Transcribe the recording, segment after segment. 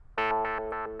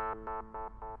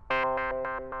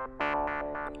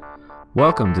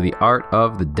Welcome to the Art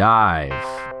of the Dive.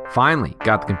 Finally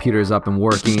got the computers up and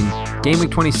working. Game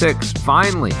week 26,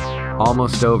 finally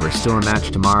almost over. Still a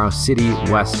match tomorrow. City,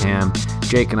 West Ham.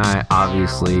 Jake and I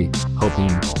obviously hoping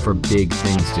for big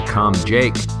things to come.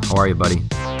 Jake, how are you, buddy?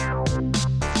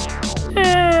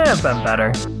 I've been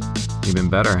better. You've been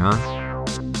better, huh?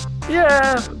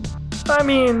 Yeah. I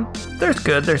mean, there's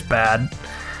good, there's bad.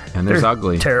 And there's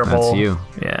ugly. Terrible. That's you.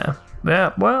 Yeah.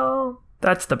 Yeah, well,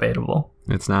 that's debatable.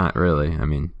 It's not really. I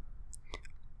mean,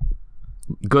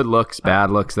 good looks,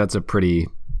 bad looks, it's pretty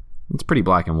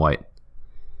black and white.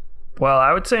 Well,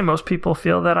 I would say most people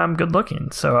feel that I'm good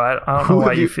looking, so I don't know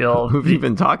why you feel... Who have you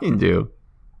been talking to?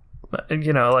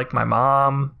 You know, like my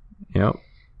mom. Yep.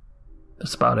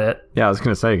 That's about it. Yeah, I was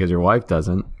going to say, because your wife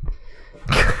doesn't.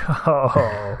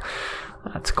 Oh,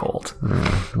 that's cold.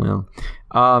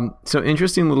 So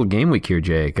interesting little game week here,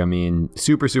 Jake. I mean,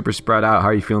 super spread out. How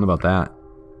are you feeling about that?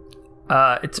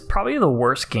 It's probably the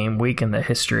worst game week in the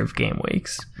history of game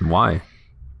weeks. Why?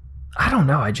 I don't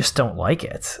know. I just don't like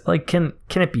it. Like, can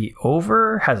it be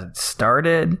over? Has it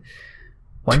started?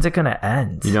 When's it going to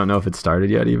end? You don't know if it started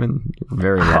yet, even? You're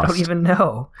very lost. I don't even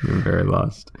know. You're very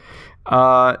lost.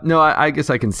 No, I guess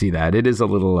I can see that. It is a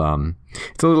little,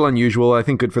 it's a little unusual. I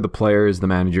think good for the players, the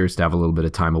managers to have a little bit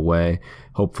of time away.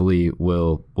 Hopefully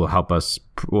will help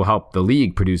the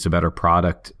league produce a better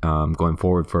product, going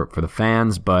forward for the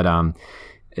fans. But,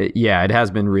 it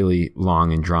has been really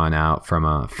long and drawn out from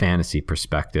a fantasy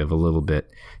perspective, a little bit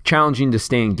challenging to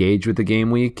stay engaged with the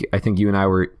game week. I think you and I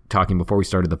were talking before we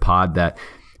started the pod that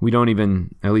we don't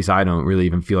even, at least I don't really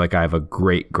even feel like I have a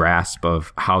great grasp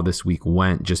of how this week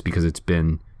went just because it's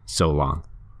been so long.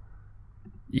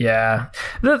 Yeah.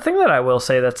 The thing that I will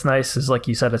say that's nice is, like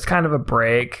you said, it's kind of a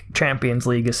break. Champions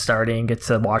League is starting. Get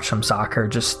to watch some soccer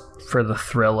just for the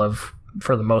thrill of,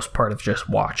 for the most part, of just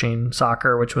watching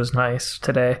soccer, which was nice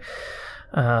today.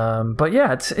 But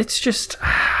yeah, it's just,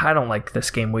 I don't like this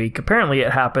game week. Apparently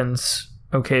it happens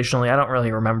occasionally. I don't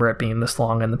really remember it being this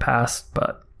long in the past,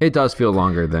 but it does feel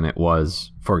longer than it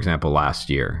was, for example, last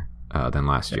year.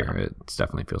 Year. It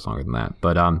definitely feels longer than that.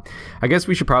 But I guess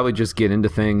we should probably just get into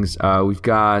things. We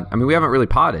haven't really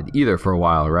potted either for a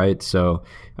while, right? So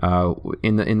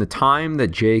in the time that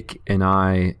Jake and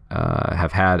I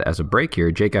have had as a break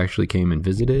here, Jake actually came and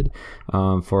visited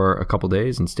for a couple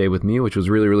days and stayed with me, which was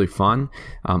really, really fun.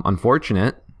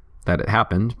 Unfortunate that it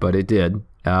happened, but it did.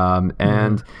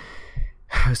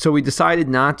 So we decided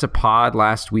not to pod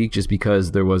last week just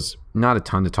because there was not a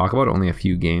ton to talk about. Only a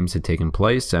few games had taken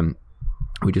place, and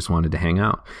we just wanted to hang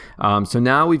out. So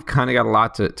now we've kind of got a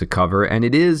lot to cover, and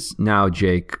it is now,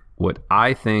 Jake, what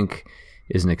I think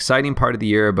is an exciting part of the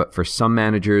year, but for some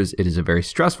managers, it is a very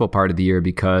stressful part of the year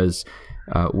because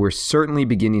we're certainly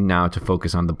beginning now to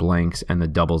focus on the blanks and the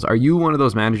doubles. Are you one of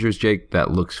those managers, Jake,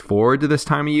 that looks forward to this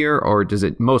time of year, or does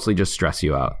it mostly just stress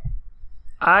you out?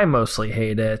 I mostly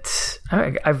hate it.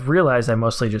 I've realized I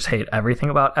mostly just hate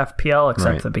everything about FPL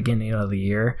except the beginning of the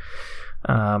year,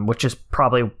 which is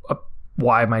probably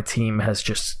why my team has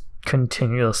just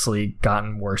continuously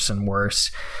gotten worse and worse.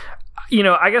 You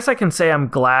know, I guess I can say I'm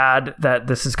glad that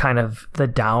this is kind of the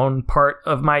down part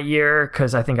of my year,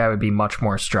 because I think I would be much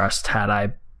more stressed had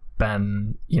I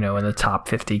been, in the top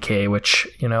 50K, which,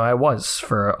 I was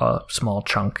for a small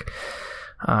chunk.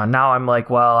 Now I'm like,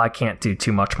 well, I can't do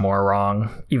too much more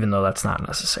wrong, even though that's not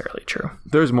necessarily true.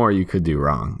 There's more you could do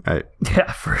wrong.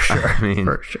 Yeah, for sure.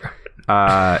 For sure.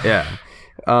 Yeah.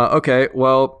 Okay.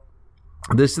 Well,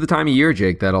 this is the time of year,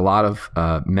 Jake, that a lot of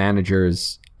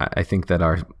managers, I think, that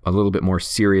are a little bit more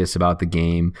serious about the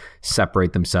game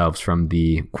separate themselves from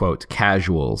the, quote,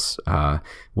 casuals,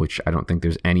 which I don't think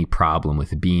there's any problem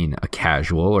with being a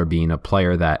casual or being a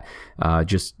player that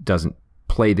just doesn't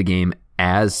play the game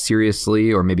as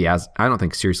seriously, or maybe as, I don't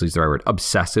think seriously is the right word,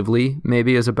 obsessively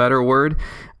maybe is a better word.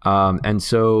 And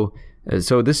so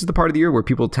this is the part of the year where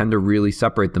people tend to really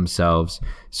separate themselves.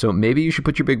 So maybe you should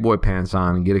put your big boy pants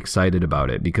on and get excited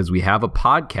about it, because we have a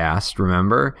podcast,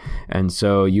 remember? And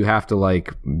so you have to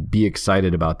be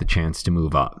excited about the chance to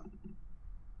move up.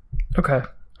 Okay.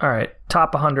 All right.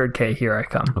 Top 100K, here I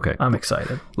come. Okay. I'm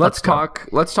excited. Let's talk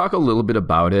a little bit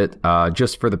about it,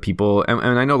 just for the people.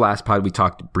 And I know last pod we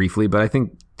talked briefly, but I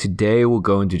think today we'll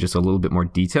go into just a little bit more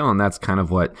detail, and that's kind of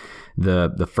what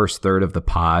the first third of the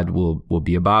pod will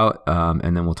be about.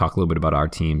 And then we'll talk a little bit about our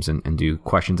teams and do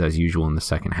questions as usual in the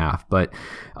second half. But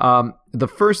the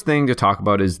first thing to talk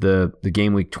about is the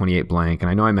game week 28 blank.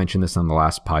 And I know I mentioned this on the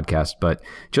last podcast, but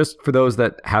just for those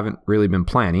that haven't really been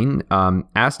planning,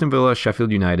 Aston Villa,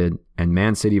 Sheffield United, and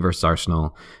Man City versus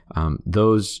Arsenal.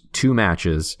 Those two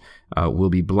matches will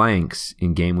be blanks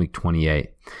in game week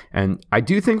 28. And I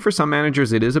do think for some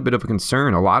managers it is a bit of a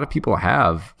concern. A lot of people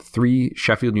have 3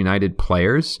 Sheffield United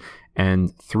players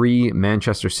and 3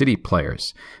 Manchester City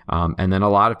players. And then a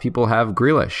lot of people have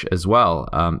Grealish as well.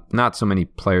 Not so many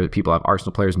people have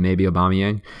Arsenal players, maybe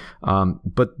Aubameyang.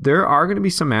 But there are going to be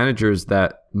some managers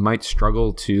that might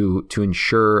struggle to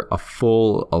ensure a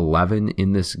full 11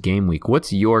 in this game week.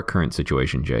 What's your current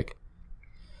situation, Jake?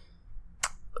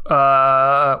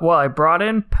 Well, I brought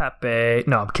in Pepe.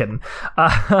 No, I'm kidding.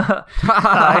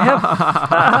 I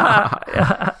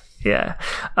have... Yeah,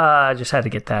 just had to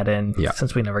get that in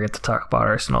since we never get to talk about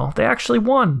Arsenal. They actually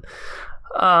won.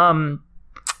 I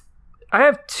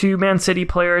have 2 Man City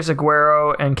players,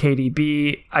 Aguero and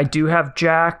KDB. I do have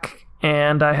Jack,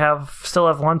 and I still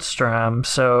have Lundstram,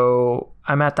 so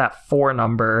I'm at that 4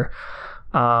 number.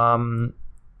 So I'm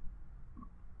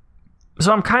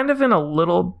kind of in a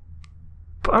little...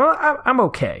 I'm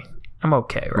okay. I'm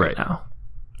okay right now.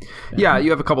 Yeah,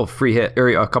 you have a couple of free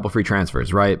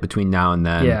transfers, right? Between now and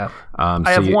then. Yeah.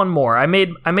 I have one more. I made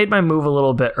my move a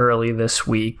little bit early this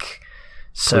week.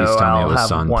 So please tell me it was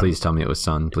Son. One. Please tell me it was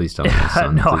Son. Please tell me it was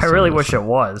Son. No, I really wish it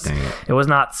was. It was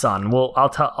not Son. Well, I'll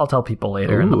tell people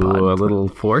later in the pod. A little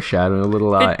foreshadowing, a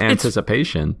little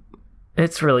anticipation.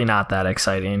 It's really not that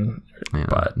exciting. Yeah,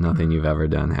 but nothing you've ever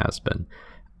done has been.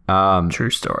 True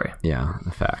story. Yeah,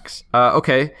 the facts.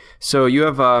 Okay, so you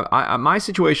have my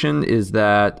situation is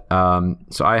that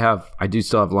so I do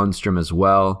still have Lundstram as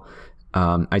well.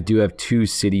 I do have 2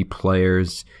 City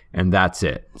players, and that's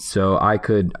it. So I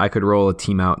could roll a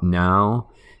team out now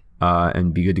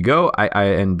and be good to go.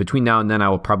 And between now and then, I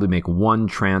will probably make 1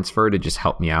 transfer to just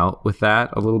help me out with that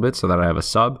a little bit, so that I have a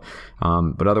sub.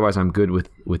 But otherwise, I'm good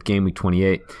with game week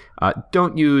 28.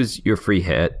 Don't use your free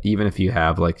hit, even if you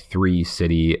have like 3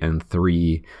 City and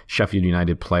 3 Sheffield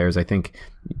United players. I think,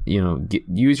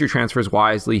 use your transfers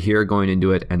wisely here going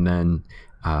into it, and then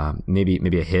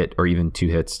maybe a hit or even 2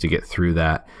 hits to get through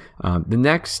that. The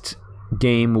next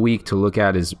game week to look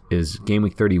at is game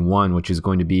week 31, which is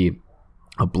going to be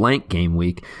a blank game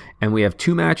week, and we have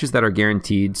 2 matches that are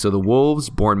guaranteed. So the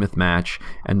Wolves-Bournemouth match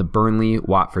and the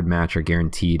Burnley-Watford match are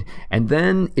guaranteed, and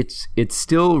then it's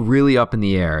still really up in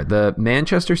the air. The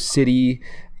Manchester City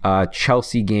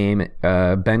Chelsea game,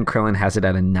 Ben Crellin has it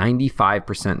at a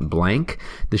 95% blank.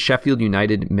 The Sheffield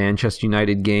United-Manchester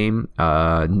United game,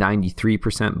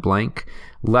 93% blank.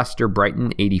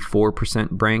 Leicester-Brighton, 84%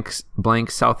 blank.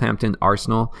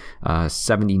 Southampton-Arsenal,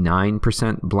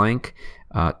 79% blank.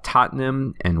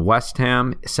 Tottenham and West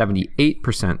Ham,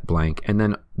 78% blank. And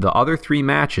then the other 3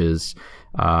 matches,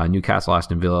 Newcastle,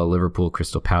 Aston Villa, Liverpool,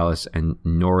 Crystal Palace, and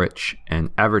Norwich and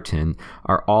Everton,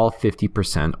 are all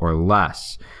 50% or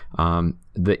less.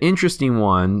 The interesting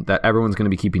one that everyone's going to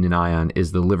be keeping an eye on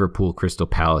is the Liverpool Crystal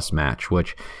Palace match,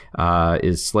 which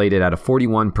is slated at a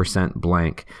 41%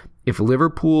 blank. If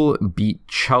Liverpool beat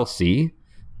Chelsea,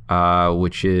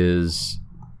 which is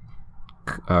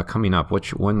coming up,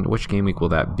 which game week will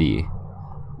that be?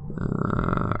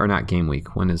 Or not game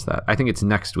week. When is that? I think it's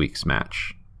next week's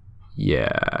match.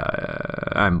 Yeah,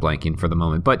 I'm blanking for the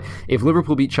moment. But if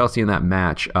Liverpool beat Chelsea in that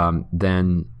match,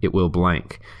 then it will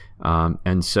blank.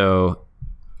 And so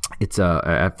it's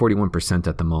at 41%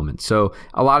 at the moment. So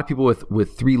a lot of people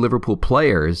with 3 Liverpool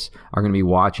players are going to be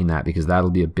watching that, because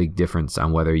that'll be a big difference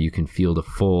on whether you can field a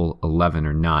full 11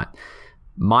 or not.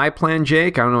 My plan,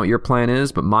 Jake, I don't know what your plan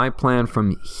is, but my plan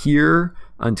from here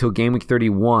until game week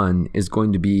 31 is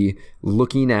going to be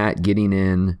looking at getting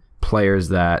in players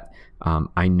that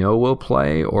I know will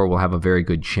play or will have a very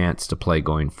good chance to play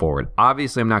going forward.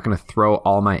 Obviously, I'm not going to throw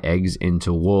all my eggs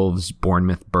into Wolves,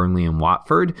 Bournemouth, Burnley, and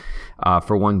Watford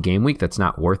for 1 game week. That's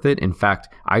not worth it. In fact,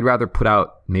 I'd rather put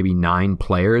out maybe 9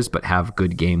 players but have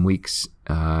good game weeks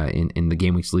in the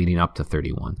game weeks leading up to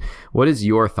 31. What is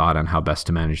your thought on how best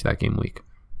to manage that game week?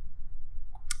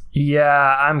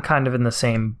 Yeah, I'm kind of in the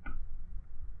same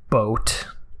boat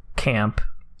camp.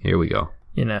 Here we go.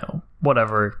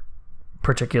 Whatever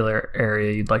particular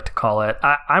area you'd like to call it.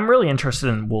 I'm really interested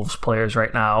in Wolves players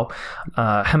right now.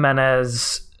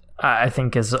 Jimenez, I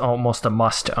think, is almost a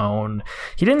must own.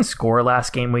 He didn't score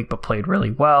last game week, but played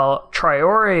really well.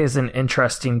 Traore is an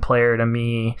interesting player to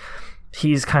me.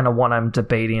 He's kind of one I'm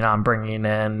debating on bringing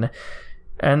in.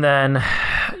 And then,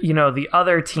 the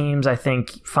other teams, I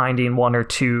think finding 1 or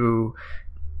 2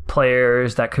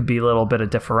 players that could be a little bit of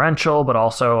differential, but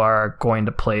also are going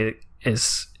to play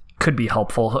could be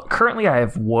helpful. Currently, I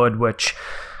have Wood, which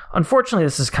unfortunately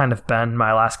this has kind of been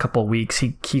my last couple of weeks.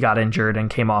 He got injured and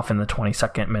came off in the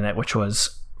 22nd minute, which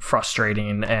was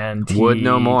frustrating, and would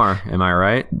know more. Am I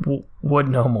right? Would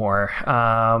know more.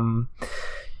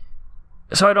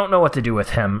 So I don't know what to do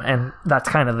with him, and that's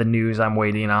kind of the news I'm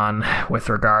waiting on with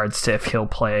regards to if he'll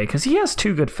play, because he has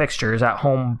 2 good fixtures at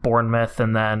home, Bournemouth,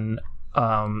 and then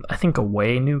I think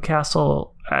away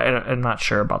Newcastle. I'm not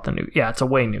sure about it's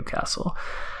away Newcastle.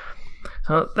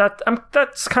 So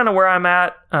that's kind of where I'm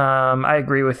at. I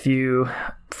agree with you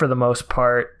for the most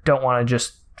part. Don't want to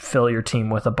just fill your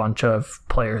team with a bunch of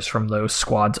players from those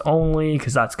squads only,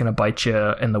 because that's going to bite you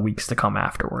in the weeks to come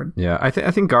afterward. Yeah, I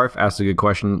think Garth asked a good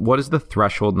question. What is the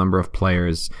threshold number of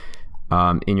players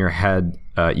in your head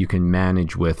you can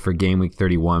manage with for game week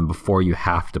 31 before you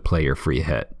have to play your free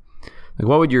hit? Like,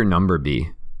 what would your number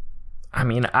be? I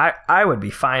mean, I would be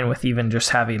fine with even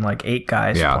just having like 8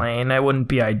 guys playing. It wouldn't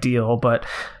be ideal, but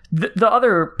the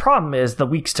other problem is the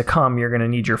weeks to come, you're going to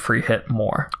need your free hit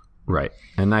more. Right.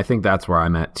 And I think that's where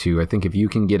I'm at too. I think if you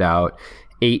can get out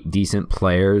 8 decent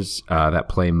players that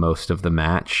play most of the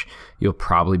match, you'll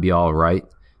probably be all right.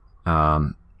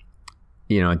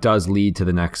 It does lead to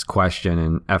the next question,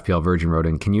 and FPL Virgin wrote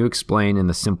in, can you explain in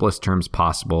the simplest terms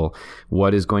possible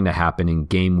what is going to happen in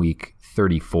game week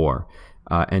 34?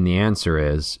 And the answer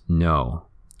is no.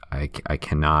 I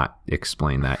cannot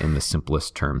explain that in the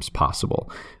simplest terms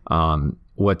possible.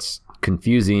 What's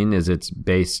confusing is it's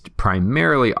based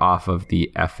primarily off of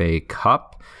the FA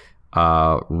Cup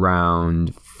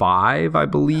round 5, I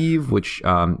believe, which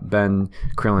Ben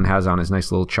Krillin has on his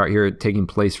nice little chart here, taking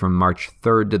place from March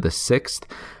 3rd to the 6th.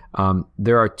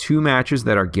 There are 2 matches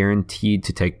that are guaranteed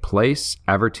to take place: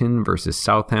 Everton versus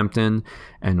Southampton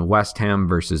and West Ham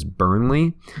versus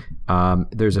Burnley.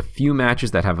 There's a few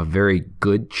matches that have a very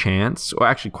good chance, or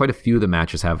actually quite a few of the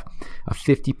matches have a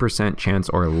 50% chance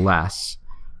or less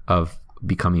of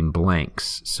becoming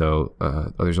blanks. So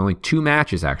there's only 2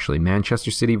 matches, actually,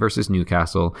 Manchester City versus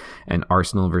Newcastle and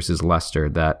Arsenal versus Leicester,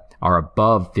 that are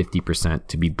above 50%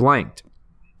 to be blanked.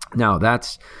 Now,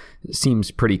 that seems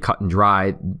pretty cut and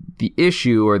dry. The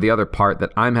issue, or the other part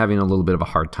that I'm having a little bit of a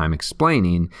hard time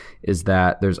explaining, is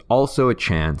that there's also a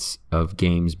chance of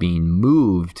games being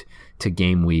moved to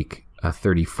game week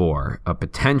 34, a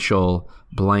potential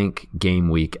blank game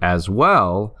week, as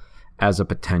well as a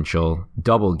potential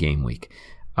double game week.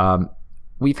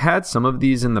 We've had some of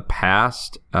these in the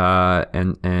past,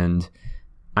 and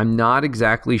I'm not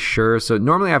exactly sure. So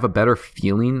normally I have a better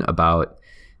feeling about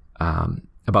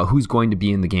who's going to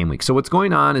be in the game week. So what's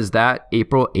going on is that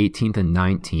April 18th and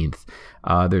 19th,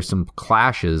 there's some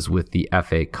clashes with the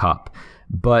FA Cup.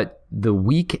 But the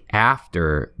week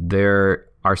after, there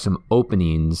are some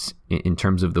openings in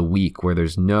terms of the week where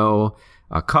there's no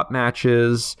cup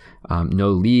matches, no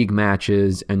league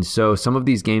matches. And so some of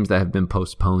these games that have been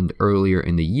postponed earlier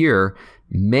in the year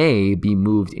may be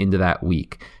moved into that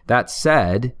week. That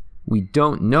said, we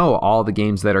don't know all the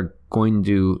games that are going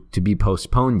to be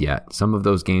postponed yet. Some of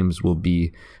those games will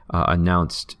be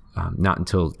announced not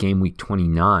until game week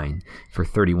 29 for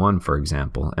 31, for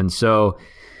example. And so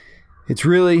it's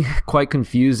really quite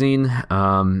confusing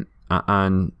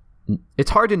it's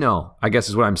hard to know, I guess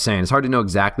is what I'm saying. It's hard to know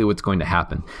exactly what's going to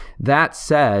happen. That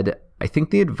said, I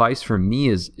think the advice from me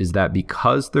is that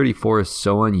because 34 is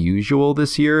so unusual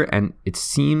this year, and it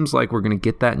seems like we're going to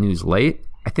get that news late,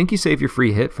 I think you save your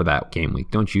free hit for that game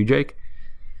week. Don't you, Jake?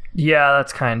 Yeah,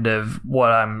 that's kind of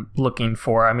what I'm looking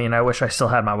for. I mean, I wish I still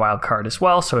had my wild card as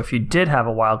well. So if you did have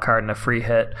a wild card and a free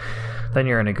hit, then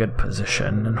you're in a good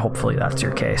position, and hopefully that's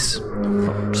your case.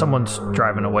 Someone's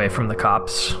driving away from the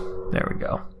cops. There we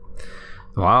go.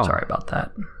 Wow. Sorry about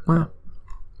that. Well,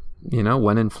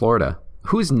 when in Florida.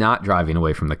 Who's not driving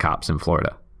away from the cops in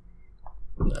Florida?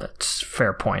 That's a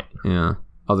fair point. Yeah.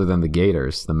 Other than the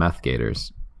gators, the meth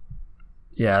gators.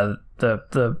 Yeah,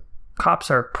 the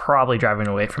cops are probably driving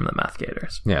away from the meth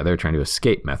gators. Yeah, they're trying to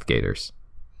escape meth gators.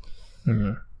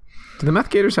 Mm-hmm. Do the meth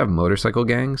gators have motorcycle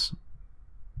gangs?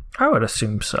 I would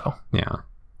assume so. Yeah.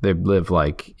 They live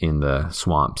like in the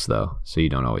swamps, though, so you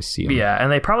don't always see them. Yeah,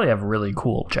 and they probably have really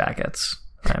cool jackets,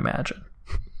 I imagine.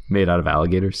 Made out of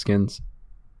alligator skins?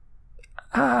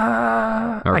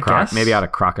 I guess. Maybe out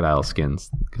of crocodile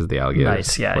skins, because the alligators.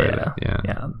 Nice, yeah.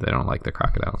 They don't like the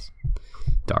crocodiles.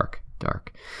 Dark.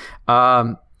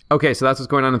 Okay, so that's what's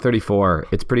going on in 34.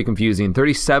 It's pretty confusing.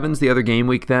 37's the other game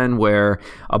week then, where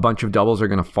a bunch of doubles are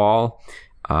going to fall.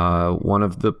 One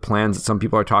of the plans that some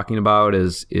people are talking about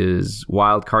is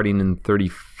wild carding in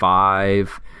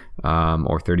 35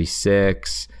 or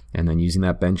 36, and then using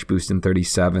that bench boost in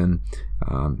 37.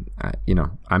 I'm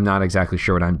not exactly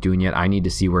sure what I'm doing yet. I need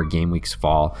to see where game weeks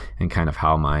fall and kind of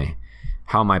how my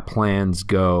how my plans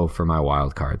go for my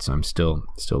wild card. So I'm still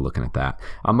looking at that.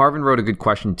 Marvin wrote a good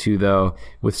question too, though.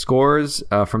 With scores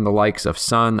from the likes of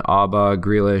Son, Auba,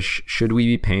 Grealish, should we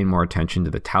be paying more attention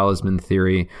to the talisman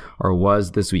theory, or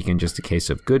was this weekend just a case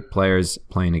of good players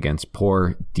playing against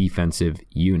poor defensive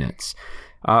units?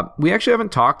 We actually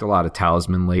haven't talked a lot of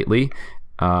talisman lately.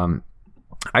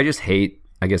 I just hate,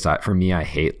 for me, I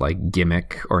hate like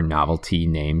gimmick or novelty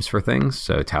names for things.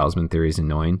 So talisman theory is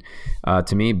annoying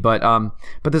to me. But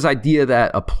this idea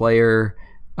that a player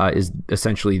is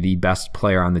essentially the best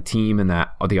player on the team and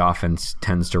that the offense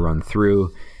tends to run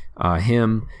through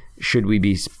him, should we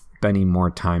be spending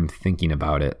more time thinking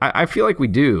about it? I feel like we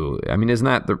do. I mean, isn't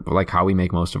that like how we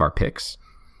make most of our picks?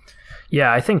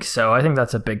 Yeah, I think so. I think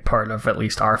that's a big part of at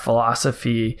least our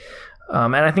philosophy.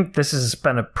 And I think this has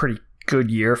been a pretty good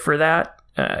year for that.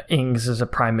 Ings is a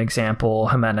prime example.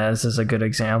 Jimenez is a good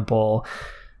example.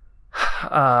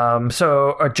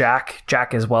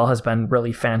 Jack as well has been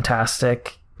really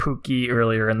fantastic. Pookie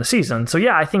earlier in the season. So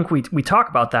yeah, I think we talk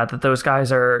about that those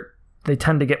guys they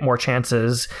tend to get more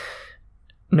chances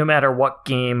no matter what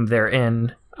game they're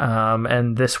in.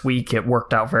 And this week it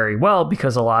worked out very well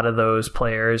because a lot of those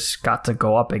players got to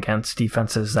go up against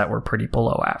defenses that were pretty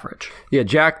below average. Yeah,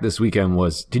 Jack this weekend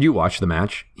did you watch the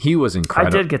match? He was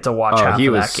incredible. I did get to watch half of that game. He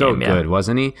was so good,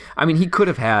 wasn't he? I mean, he could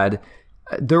have had,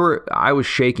 I was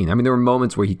shaking. I mean, there were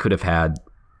moments where he could have had,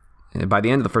 by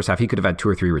the end of the first half, he could have had 2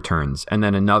 or 3 returns and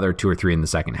then another 2 or 3 in the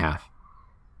second half.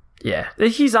 Yeah,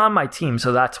 he's on my team,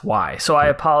 so that's why. So I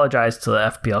apologize to the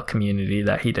FPL community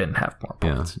that he didn't have more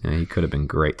points. Yeah, he could have been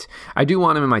great. I do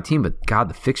want him in my team, but God,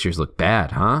 the fixtures look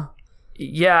bad, huh?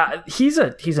 Yeah, he's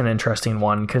an interesting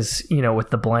one because,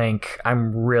 with the blank,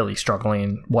 I'm really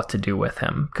struggling what to do with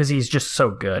him because he's just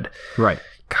so good. Right.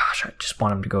 Gosh, I just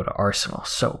want him to go to Arsenal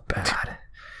so bad.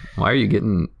 Why are you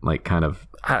getting kind of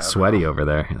sweaty over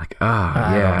there? You're like,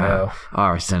 yeah,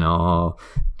 Arsenal,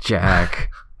 Jack.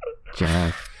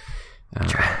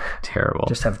 Terrible.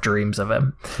 Just have dreams of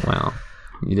him. Well,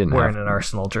 you didn't wearing an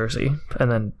Arsenal jersey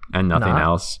and nothing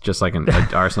else, just like an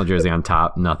Arsenal jersey on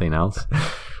top, nothing else.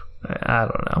 I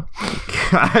don't know.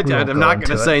 I'm not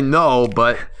going to say no,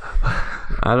 but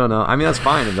I don't know. I mean, that's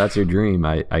fine if that's your dream.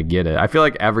 I get it. I feel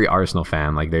like every Arsenal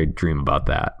fan, they dream about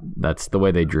that. That's the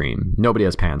way they dream. Nobody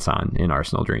has pants on in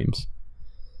Arsenal dreams.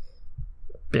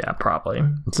 Yeah, probably.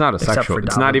 It's not a sexual.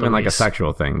 It's not even like a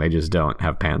sexual thing. They just don't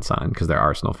have pants on because they're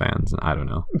Arsenal fans. I don't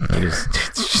know. It's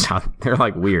just they're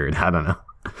weird. I don't know.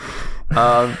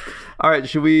 All right,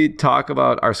 should we talk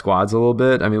about our squads a little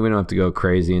bit? I mean, we don't have to go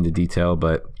crazy into detail,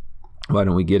 but why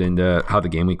don't we get into how the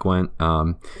game week went?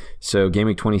 So game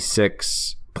week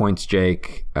 26 points,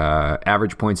 Jake.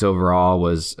 Average points overall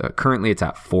was currently it's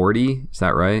at 40. Is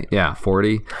that right? Yeah,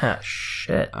 40.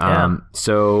 Shit. Yeah.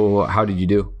 So how did you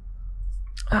do?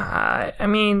 I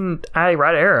mean, I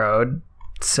red arrowed,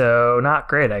 so not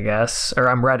great, I guess. Or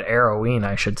I'm red arrowing,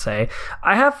 I should say.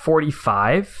 I have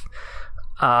 45.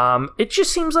 It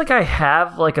just seems like I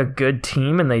have a good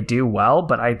team and they do well,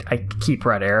 but I keep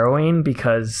red arrowing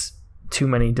because too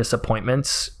many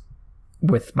disappointments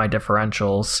with my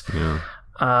differentials. Yeah.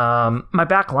 My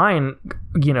back line,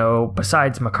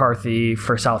 besides McCarthy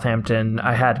for Southampton,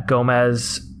 I had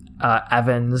Gomez,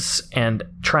 Evans, and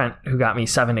Trent, who got me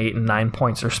 7, 8, and 9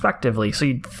 points respectively. So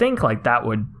you'd think that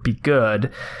would be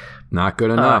good. Not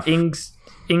good enough. Ings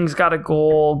got a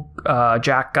goal.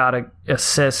 Jack got an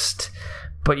assist.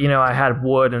 But, I had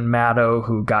Wood and Maddo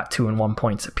who got 2 and 1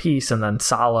 points apiece. And then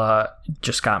Salah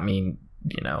just got me,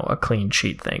 a clean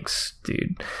sheet. Thanks,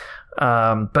 dude.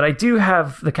 But I do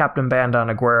have the captain band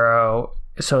on Aguero.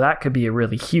 So that could be a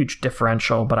really huge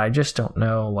differential. But I just don't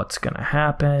know what's going to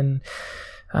happen.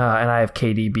 And I have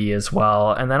KDB as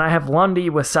well. And then I have Lundy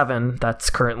with 7. That's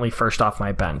currently first off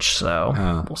my bench. So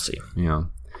we'll see. Yeah.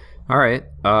 All right.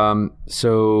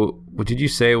 So what did you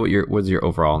say? What's your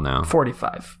overall now?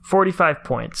 45. 45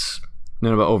 points.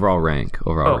 No, but overall rank.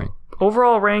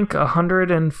 Overall rank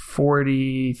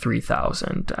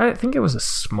 143,000. I think it was a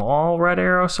small red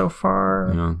arrow so far.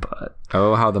 Yeah. But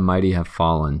how the mighty have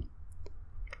fallen.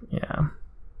 Yeah.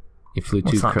 You flew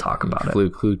Let's not talk about it.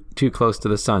 Flew too close to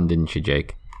the sun, didn't you,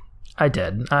 Jake? I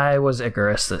did. I was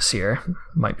Icarus this year.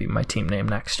 Might be my team name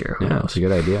next year. Who knows? That's a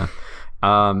good idea.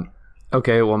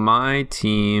 Okay, well, my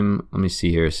team, let me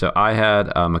see here. So I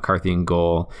had McCarthy in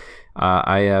goal.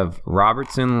 I have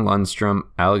Robertson, Lundstram,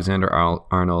 Alexander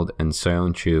Arnold, and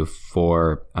Soyuncu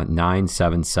for 9,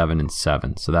 7, 7, and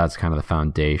 7. So that's kind of the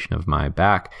foundation of my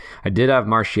back. I did have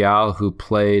Martial, who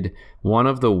played one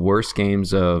of the worst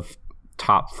games of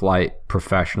top flight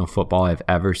professional football I've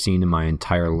ever seen in my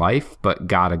entire life, but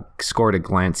scored a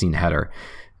glancing header.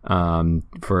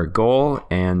 for a goal,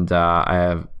 and I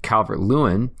have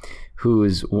Calvert-Lewin, who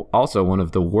is also one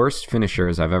of the worst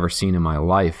finishers I've ever seen in my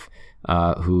life,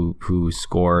 who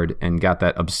scored and got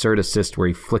that absurd assist where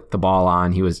he flicked the ball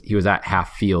on. He was at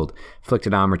half field, flicked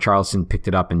it on. Richarlison picked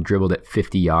it up and dribbled it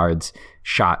 50 yards,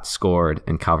 shot, scored,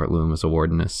 and Calvert-Lewin was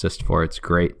awarded an assist for it. It's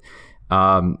great.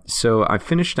 So I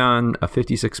finished on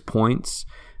 56 points.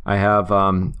 I have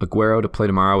Aguero to play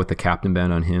tomorrow with the captain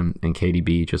ban on him, and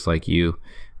KDB just like you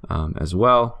as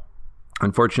well.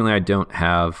 Unfortunately, I don't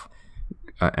have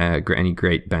any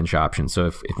great bench options. So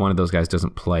if one of those guys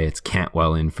doesn't play, it's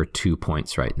Cantwell in for 2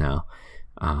 points right now,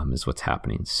 is what's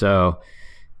happening. So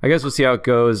I guess we'll see how it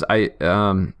goes. I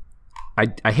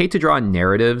hate to draw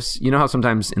narratives. You know how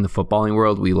sometimes in the footballing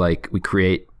world we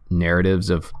create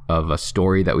narratives of a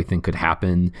story that we think could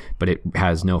happen, but it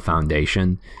has no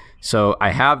foundation. So I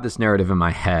have this narrative in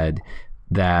my head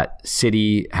that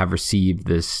City have received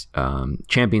this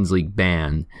Champions League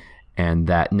ban, and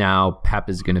that now Pep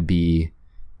is going to be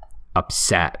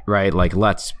upset, right? Like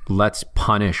let's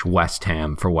punish West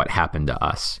Ham for what happened to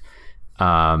us.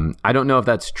 I don't know if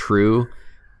that's true,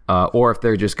 or if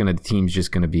the team's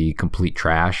just going to be complete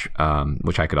trash,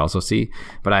 which I could also see.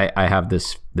 But I have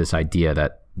this idea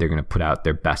that they're going to put out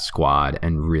their best squad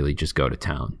and really just go to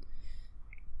town.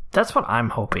 That's what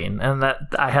I'm hoping, and that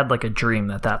I had like a dream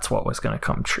that that's what was going to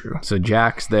come true. So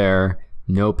Jack's there,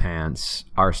 no pants,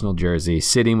 Arsenal jersey,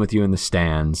 sitting with you in the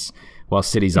stands while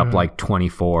City's up like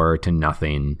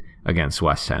 24-0 against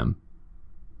West Ham.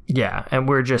 Yeah, and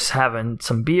we're just having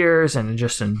some beers and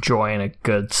just enjoying a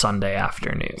good Sunday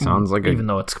afternoon. Sounds like even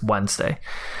though it's Wednesday.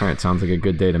 All right, sounds like a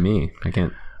good day to me. I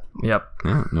can't. Yep.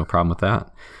 Yeah, no problem with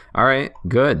that. All right,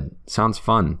 good. Sounds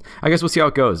fun. I guess we'll see how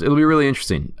it goes. It'll be really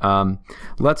interesting.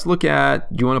 Let's look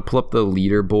at, do you want to pull up the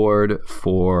leaderboard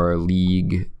for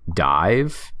League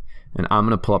Dive? And I'm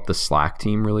going to pull up the Slack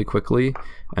team really quickly,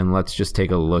 and let's just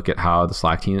take a look at how the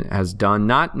Slack team has done.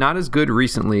 Not as good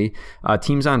recently.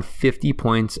 Team's on 50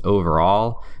 points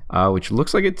overall, which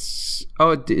looks like it's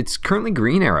currently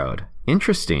green arrowed.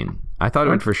 Interesting. I thought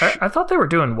it would for sure. I thought they were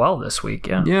doing well this week.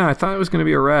 Yeah, I thought it was going to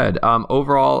be a red.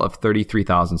 Overall of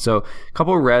 33,000. So a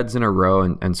couple of reds in a row,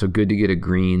 and so good to get a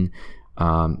green.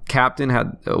 Captain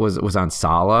was on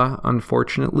Salah,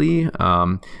 unfortunately,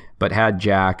 but had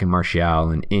Jack and Martial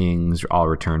and Ings all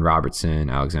returned, Robertson,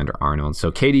 Alexander-Arnold.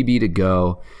 So KDB to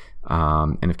go.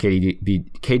 And if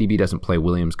KDB doesn't play,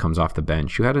 Williams comes off the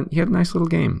bench. He had a nice little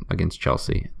game against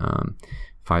Chelsea.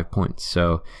 5 points.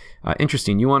 So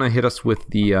interesting. You want to hit us with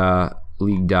the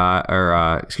League Dive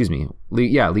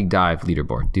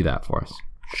leaderboard? Do that for us.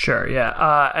 Sure.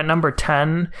 Yeah. At number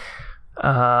 10,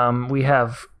 we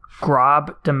have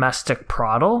Grob Domestic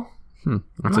Prodle.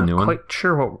 That's a new one. I'm not quite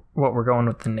sure what we're going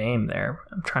with the name there.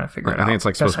 I'm trying to figure it out. I think it's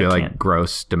like supposed to be like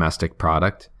gross domestic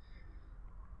product.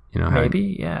 You know,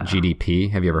 maybe, yeah. GDP.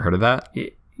 Have you ever heard of that?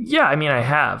 Yeah, I mean, I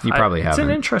have. You probably haven't. It's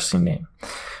an interesting name.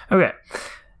 Okay.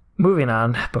 Moving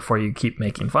on, before you keep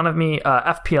making fun of me,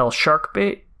 FPL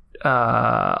Sharkbait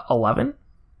 11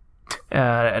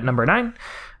 at number 9.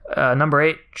 Number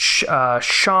 8,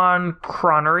 Sean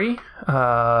Cronery.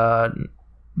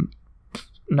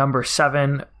 Number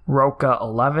 7, Roca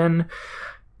 11.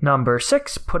 Number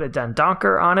 6, put a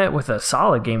Dendonker on it with a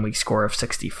solid game week score of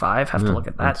 65. Have to look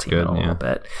at that team in a little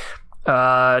bit.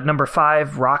 Number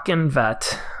 5, Rockin'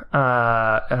 Vet.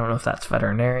 I don't know if that's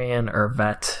veterinarian or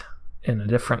vet in a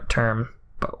different term,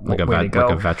 but like a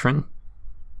veteran.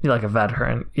 You like a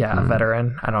veteran? Yeah, a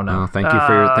veteran. I don't know. Oh, thank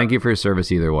you for your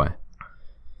service either way.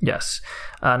 Yes.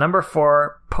 Number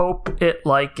 4, Pope It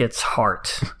Like It's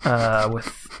Heart with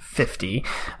 50.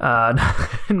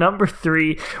 Number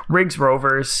 3, Riggs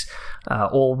Rovers,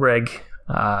 old Rig,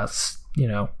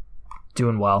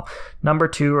 doing well. Number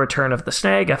 2, Return of the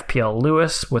Snag, FPL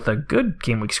Lewis with a good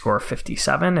game week score of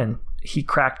 57, and he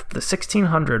cracked the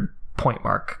 1,600 point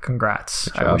mark. Congrats.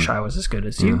 I wish I was as good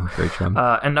as you. Yeah, great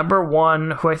job. And number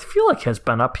 1, who I feel like has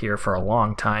been up here for a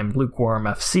long time, Lukewarm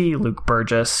FC, Luke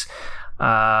Burgess.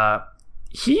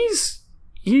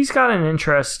 He's got an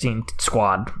interesting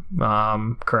squad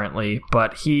currently,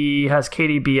 but he has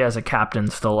KDB as a captain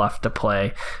still left to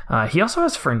play. He also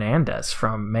has Fernandez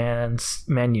from Man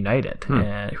United,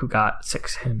 who got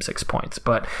 6 points.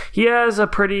 But he has a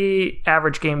pretty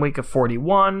average game week of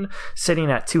 41,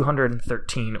 sitting at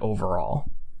 213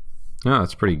 overall. Oh,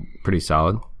 that's pretty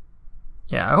solid.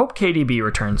 Yeah, I hope KDB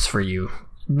returns for you,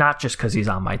 not just because he's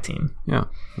on my team. Yeah,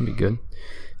 that'd be good.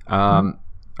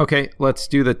 Okay, let's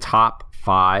do the top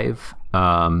 5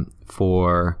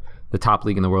 for the top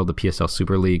league in the world, the PSL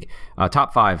Super League.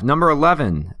 Top 5. Number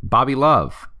 11, Bobby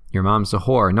Love. Your mom's a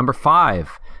whore. Number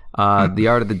 5, The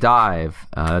Art of the Dive.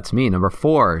 That's me. Number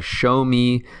 4, Show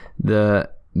Me the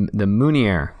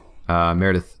Moonier.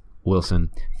 Meredith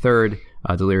Wilson. 3rd,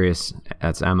 Delirious.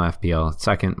 That's MFPL.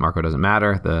 2nd, Marco Doesn't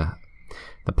Matter.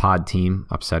 The pod team,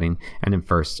 upsetting. And in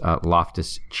 1st,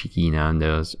 Loftus Cheeky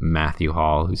Nando's Matthew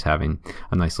Hall, who's having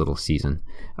a nice little season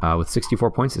with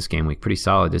 64 points this game week. Pretty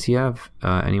solid. Does he have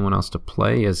anyone else to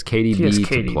play? He has KDB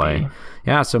to play.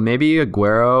 Yeah, so maybe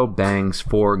Aguero bangs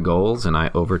 4 goals and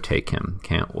I overtake him.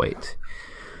 Can't wait.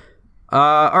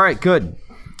 All right, good.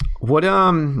 What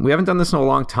we haven't done this in a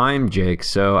long time, Jake,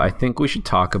 so I think we should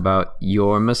talk about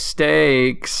your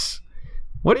mistakes.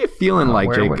 What are you feeling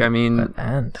like, Jake? I mean,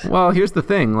 well, here's the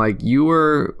thing. Like, you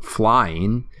were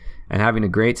flying and having a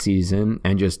great season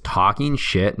and just talking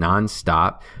shit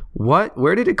nonstop.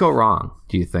 Where did it go wrong,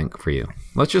 do you think, for you?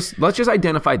 Let's just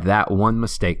identify that one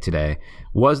mistake today.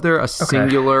 Was there a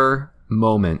singular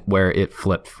moment where it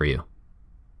flipped for you?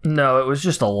 No, it was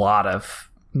just a lot of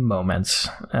moments.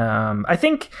 I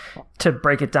think to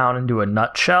break it down into a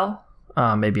nutshell,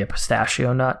 maybe a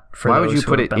pistachio nut for Why those would you who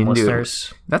put have it been into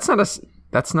listeners.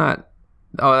 That's not.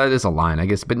 Oh, that is a line, I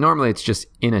guess. But normally it's just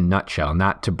in a nutshell,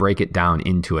 not to break it down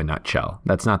into a nutshell.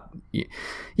 That's not.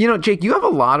 You know, Jake, you have a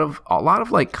lot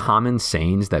of like common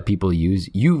sayings that people use.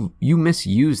 You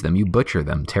misuse them. You butcher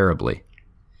them terribly.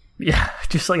 Yeah,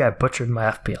 just like I butchered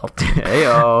my FPL team.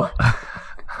 Heyo.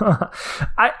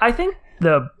 I think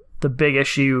the big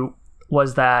issue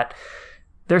was that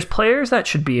there's players that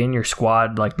should be in your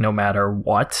squad like no matter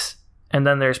what. And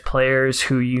then there's players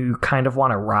who you kind of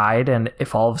want to ride, and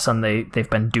if all of a sudden they've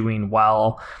been doing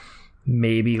well,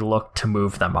 maybe look to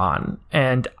move them on.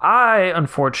 And I,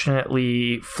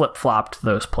 unfortunately, flip-flopped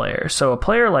those players. So a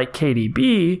player like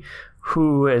KDB,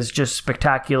 who is just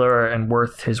spectacular and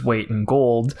worth his weight in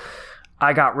gold,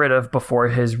 I got rid of before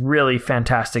his really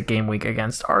fantastic game week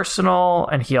against Arsenal,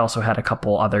 and he also had a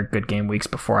couple other good game weeks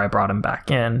before I brought him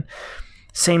back in.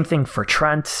 Same thing for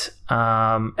Trent.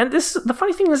 And the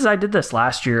funny thing is I did this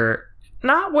last year,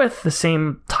 not with the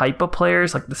same type of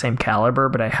players, like the same caliber,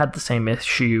 but I had the same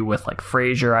issue with like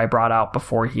Frazier I brought out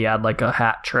before he had like a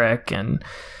hat trick, and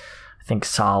I think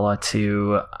Salah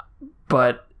too.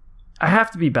 But I have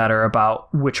to be better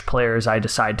about which players I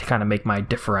decide to kind of make my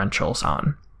differentials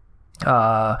on.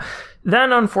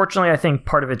 Then unfortunately, I think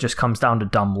part of it just comes down to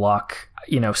dumb luck.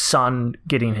 You know, Son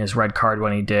getting his red card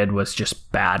when he did was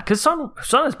just bad, because Son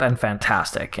has been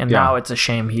fantastic, and now it's a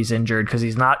shame he's injured, because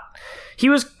he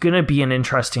was going to be an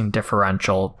interesting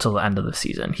differential till the end of the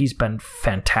season. He's been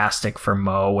fantastic for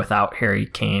Mo without Harry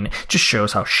Kane. It just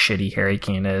shows how shitty Harry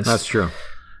Kane is. That's true.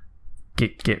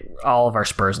 Get all of our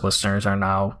Spurs listeners are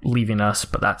now leaving us,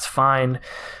 but that's fine.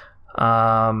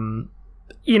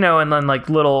 You know, and then like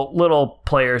little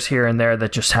players here and there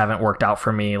that just haven't worked out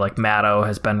for me. Like Matto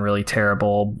has been really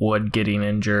terrible. Wood getting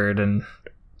injured and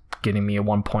getting me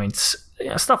 1 points,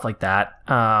 stuff like that.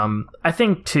 I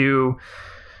think too,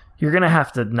 you're gonna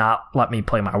have to not let me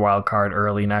play my wild card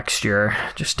early next year.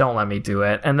 Just don't let me do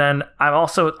it. And then I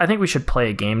think we should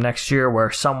play a game next year where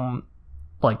some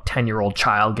like 10-year-old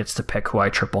child gets to pick who I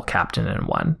triple captain in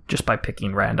one, just by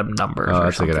picking random numbers. Oh,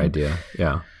 that's something. A good idea.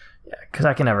 Yeah. Yeah, because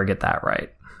I can never get that right.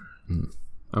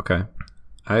 Okay.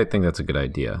 I think that's a good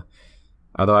idea.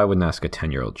 Although I wouldn't ask a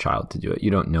 10-year-old child to do it. You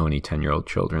don't know any 10-year-old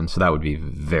children, so that would be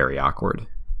very awkward.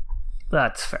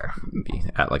 That's fair. Be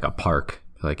at like a park.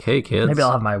 Like, hey, kids. Maybe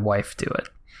I'll have my wife do it.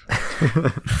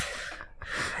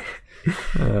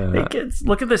 Hey, kids,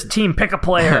 look at this team. Pick a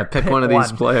player. Pick one of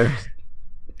these players.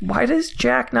 Why does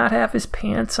Jack not have his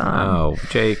pants on? Oh,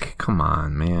 Jake, come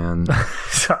on, man.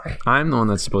 Sorry. I'm the one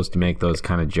that's supposed to make those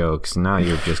kind of jokes. Now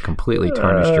you've just completely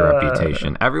tarnished your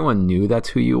reputation. Everyone knew that's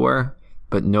who you were,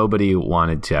 but nobody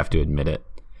wanted to have to admit it.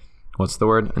 What's the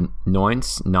word?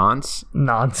 Nonce? Nonce?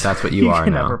 Nonce. That's what you are now. You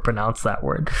can never pronounce that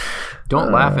word.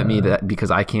 Don't laugh at me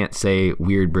because I can't say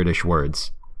weird British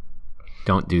words.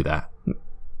 Don't do that.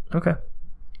 Okay.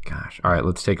 Gosh. All right,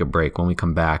 let's take a break. When we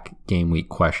come back, game week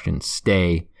questions.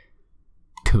 Stay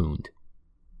tuned.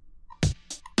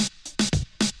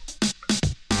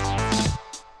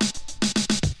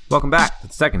 Welcome back to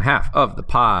the second half of the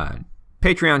pod.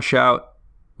 Patreon shout.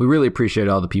 We really appreciate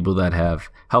all the people that have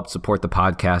helped support the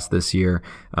podcast this year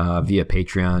via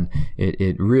Patreon.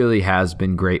 It really has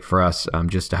been great for us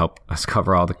just to help us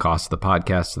cover all the costs of the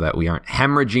podcast so that we aren't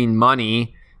hemorrhaging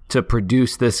money to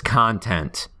produce this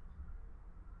content.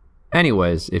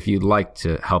 Anyways, if you'd like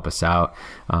to help us out,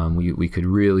 we could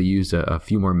really use a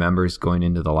few more members going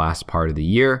into the last part of the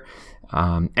year.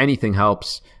 Anything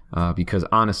helps because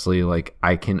honestly, like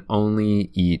I can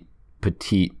only eat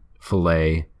petite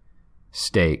filet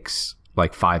steaks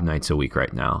like 5 nights a week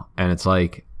right now. And it's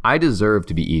like, I deserve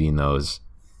to be eating those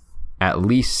at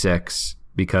least 6,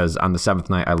 because on the 7th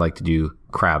night I like to do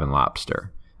crab and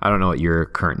lobster. I don't know what your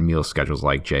current meal schedule is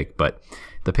like, Jake, but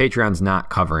the Patreon's not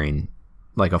covering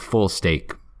like a full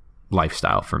steak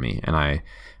lifestyle for me, and I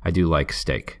do like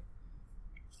steak.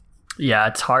 Yeah,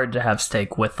 it's hard to have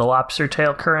steak with the lobster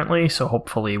tail currently, so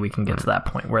hopefully we can get to that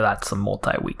point where that's a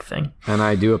multi-week thing. And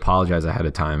I do apologize ahead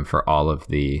of time for all of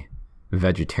the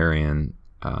vegetarian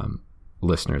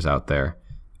listeners out there.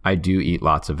 I do eat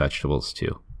lots of vegetables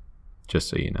too, just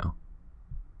so you know.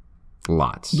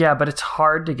 Lots. Yeah, but it's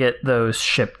hard to get those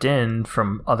shipped in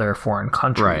from other foreign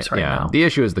countries right now. The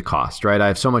issue is the cost, right? I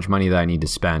have so much money that I need to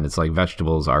spend. It's like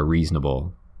vegetables are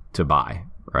reasonable to buy,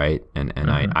 right? And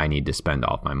I need to spend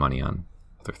all of my money on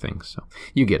other things. So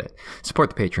you get it.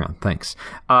 Support the Patreon. Thanks.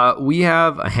 We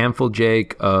have a handful,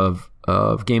 Jake, of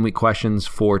game week questions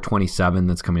for 27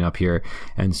 that's coming up here.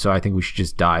 And so I think we should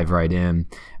just dive right in.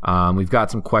 We've got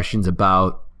some questions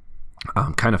about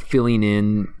kind of filling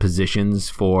in positions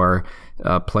for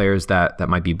players that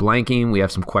might be blanking. We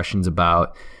have some questions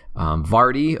about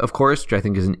Vardy, of course, which I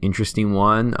think is an interesting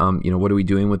one. What are we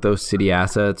doing with those City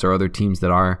assets or other teams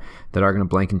that are going to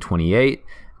blank in 28?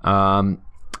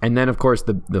 And then, of course,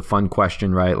 the fun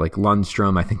question, right? Like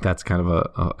Lundstram, I think that's kind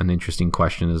of an interesting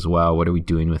question as well. What are we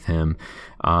doing with him?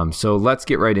 So let's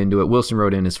get right into it. Wilson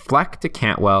wrote in, is Fleck to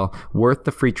Cantwell worth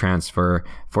the free transfer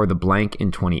for the blank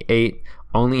in 28?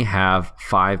 Only have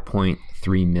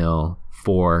 5.3 mil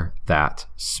for that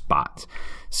spot.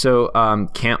 So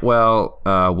Cantwell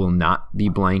will not be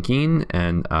blanking,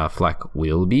 and Fleck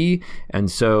will be. And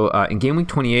so in game week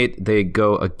 28,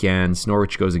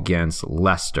 Norwich goes against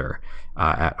Leicester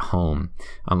at home.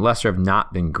 Leicester have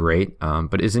not been great,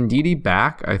 but is Ndidi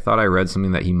back? I thought I read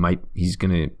something that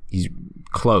he's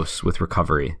close with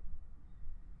recovery.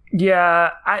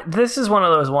 Yeah, this is one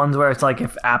of those ones where it's like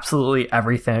if absolutely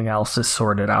everything else is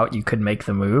sorted out, you could make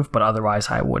the move, but otherwise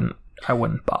I wouldn't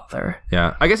bother.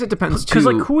 Yeah, I guess it depends too. Because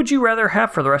like, who would you rather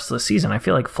have for the rest of the season? I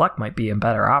feel like Fleck might be a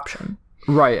better option.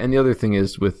 Right, and the other thing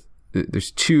is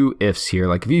there's two ifs here.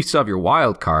 Like if you still have your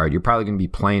wild card, you're probably going to be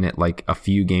playing it like a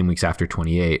few game weeks after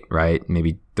 28, right?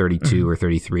 Maybe 32 or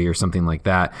 33 or something like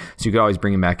that. So you could always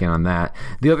bring him back in on that.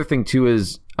 The other thing too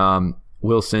is,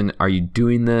 Wilson, are you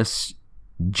doing this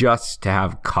just to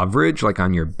have coverage like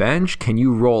on your bench? Can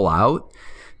you roll out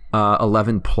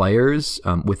 11 players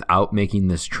without making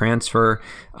this transfer?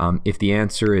 If the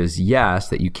answer is yes,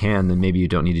 that you can, then maybe you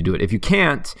don't need to do it. If you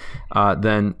can't,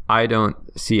 then I don't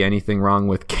see anything wrong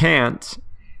with can't.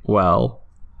 Well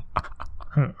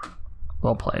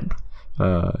played.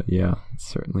 Yeah, it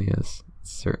certainly is.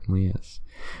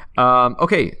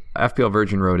 Okay, FPL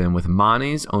Virgin wrote in, with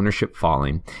Mane's ownership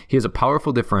falling, he has a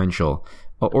powerful differential.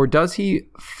 Or does he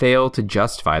fail to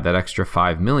justify that extra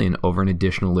 $5 million over an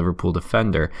additional Liverpool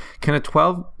defender? Can a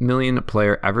 $12 million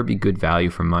player ever be good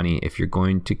value for money if you're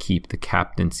going to keep the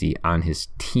captaincy on his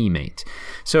teammate?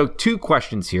 So 2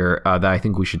 questions here that I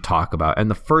think we should talk about. And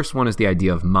the first one is the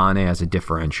idea of Mane as a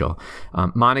differential.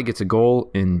 Mane gets a goal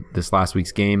in this last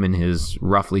week's game in his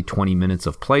roughly 20 minutes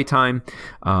of playtime.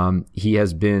 He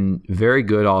has been very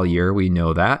good all year. We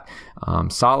know that.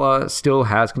 Salah still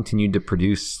has continued to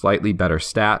produce slightly better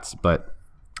stats, but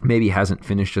maybe hasn't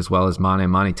finished as well as Mane.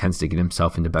 Mane tends to get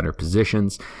himself into better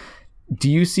positions.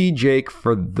 Do you see, Jake,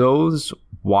 for those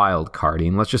wild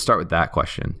carding, let's just start with that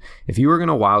question. If you were going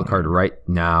to wild card right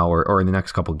now or in the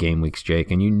next couple game weeks,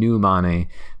 Jake, and you knew Mane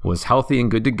was healthy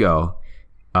and good to go,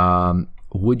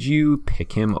 would you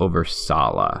pick him over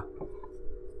Salah?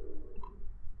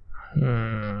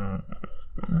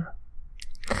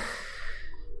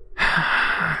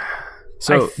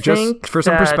 So just for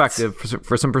some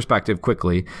perspective,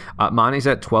 quickly, Mane's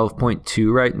at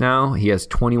 12.2 right now. He has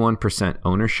 21%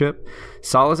 ownership.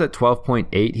 Salah's at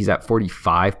 12.8. He's at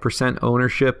 45%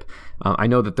 ownership. I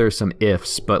know that there's some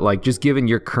ifs, but like just given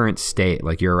your current state,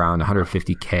 like you're around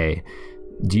 150K,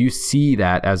 do you see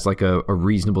that as like a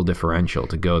reasonable differential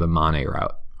to go the Mane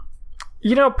route?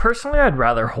 Personally, I'd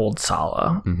rather hold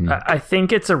Salah. I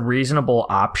think it's a reasonable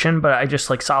option, but I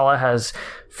just like Salah has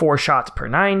 4 shots per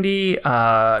 90,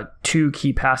 2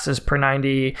 key passes per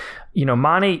 90.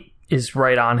 Mane is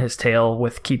right on his tail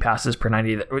with key passes per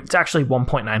 90. It's actually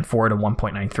 1.94 to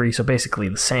 1.93, so basically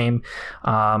the same.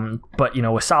 But,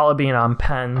 with Salah being on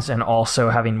pens and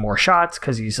also having more shots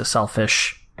because he's a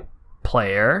selfish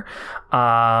player,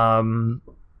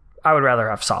 I would rather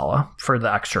have Salah for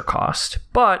the extra cost.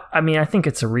 But, I think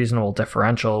it's a reasonable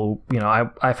differential.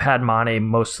 I've had Mane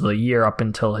most of the year up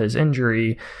until his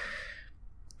injury.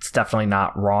 It's definitely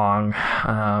not wrong.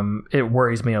 It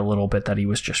worries me a little bit that he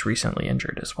was just recently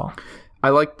injured as well. I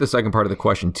like the second part of the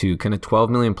question, too. Can a 12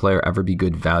 million player ever be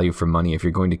good value for money if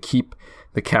you're going to keep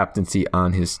the captaincy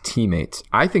on his teammates?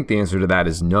 I think the answer to that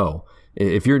is no.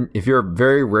 If you're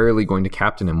very rarely going to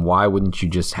captain him, why wouldn't you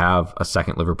just have a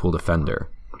second Liverpool defender?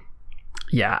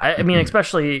 Yeah, I mean,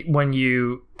 especially when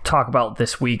you talk about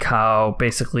this week, how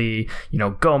basically,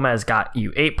 Gomez got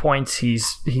you 8 points.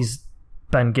 He's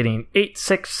been getting 8,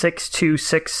 6, 6, 2,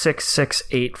 6, 6, 6,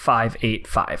 8, 5, 8,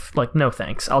 5. Like, no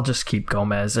thanks. I'll just keep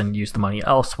Gomez and use the money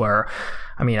elsewhere.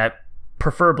 I mean, I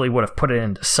preferably would have put it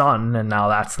into Son, and now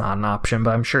that's not an option,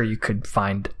 but I'm sure you could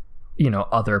find,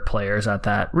 other players at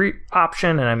that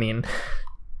option. And I mean,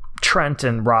 Trent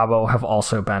and Robbo have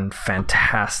also been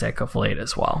fantastic of late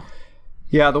as well.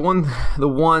 Yeah, the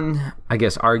one I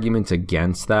guess argument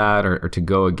against that, or to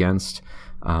go against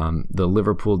the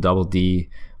Liverpool double D,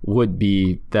 would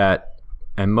be that,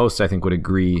 and most I think would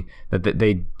agree, that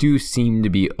they do seem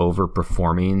to be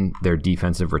overperforming their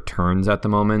defensive returns at the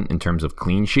moment in terms of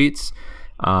clean sheets.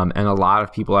 And a lot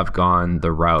of people have gone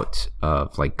the route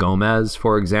of like Gomez,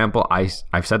 for example.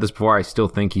 I've said this before. I still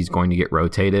think he's going to get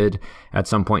rotated at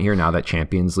some point here now that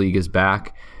Champions League is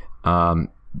back.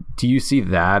 Do you see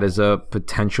that as a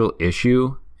potential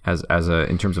issue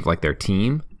in terms of like their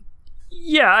team?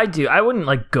 Yeah, I do. I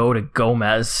wouldn't go to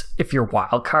Gomez if you're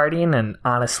wild carding, and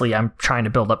honestly, I'm trying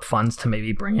to build up funds to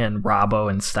maybe bring in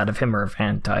Robbo instead of him or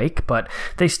Van Dijk, but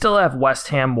they still have West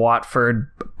Ham,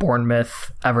 Watford,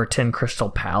 Bournemouth, Everton,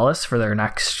 Crystal Palace for their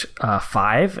next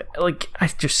 5. I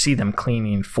just see them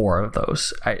cleaning 4 of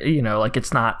those.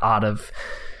 It's not out of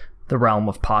the realm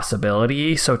of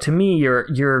possibility. So to me,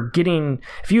 you're getting,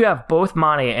 if you have both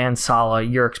Mane and Salah,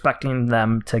 you're expecting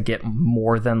them to get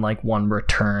more than one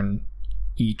return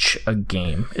each a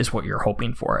game is what you're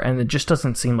hoping for, and it just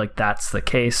doesn't seem like that's the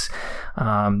case.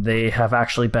 They have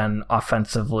actually been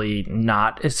offensively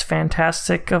not as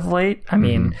fantastic of late. I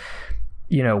mean,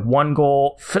 1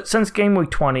 goal since game week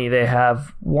 20. They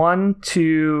have 1,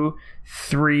 2,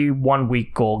 3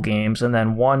 1-week goal games, and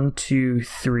then 1, 2,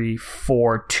 3,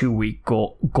 4 2-week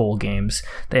goal games.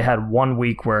 They had 1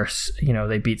 week where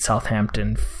they beat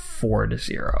Southampton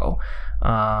 4-0.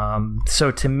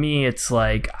 So to me, it's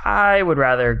I would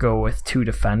rather go with 2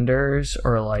 defenders,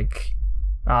 or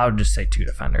I would just say 2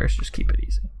 defenders. Just keep it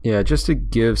easy. Yeah, just to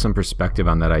give some perspective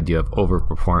on that idea of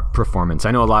overperformance.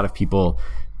 I know a lot of people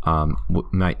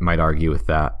might argue with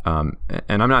that,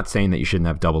 and I'm not saying that you shouldn't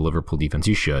have double Liverpool defense.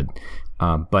 You should,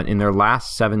 but in their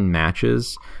last 7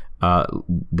 matches,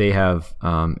 they have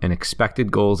an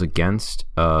expected goals against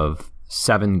of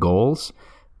 7 goals.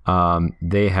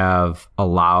 They have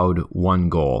allowed 1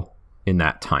 goal in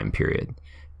that time period.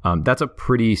 That's a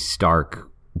pretty stark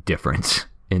difference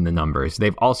in the numbers.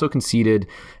 They've also conceded,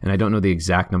 and I don't know the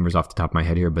exact numbers off the top of my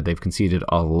head here, but they've conceded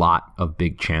a lot of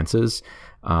big chances,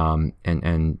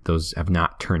 and those have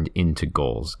not turned into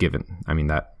goals.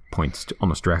 That points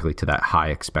almost directly to that high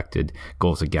expected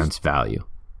goals against value.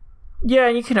 Yeah,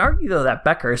 and you can argue, though, that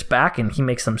Becker is back and he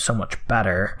makes them so much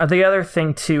better. The other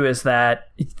thing, too, is that,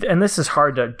 and this is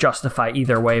hard to justify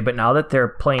either way, but now that they're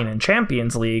playing in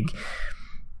Champions League,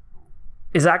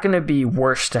 is that going to be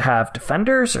worse to have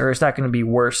defenders, or is that going to be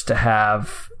worse to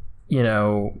have,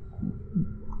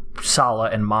 Salah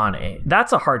and Mane?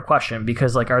 That's a hard question,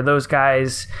 because are those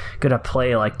guys gonna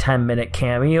play 10-minute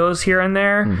cameos here and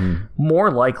there? Mm-hmm.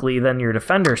 More likely than your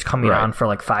defenders coming on for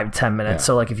 5-10 minutes. Yeah.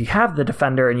 So if you have the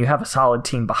defender and you have a solid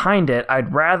team behind it,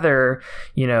 I'd rather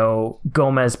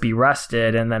Gomez be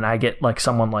rested, and then I get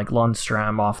someone like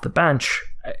Lundstram off the bench.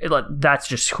 That's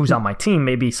just who's on my team.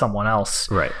 Maybe someone else,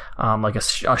 right?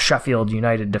 A Sheffield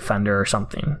United defender or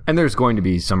something. And there's going to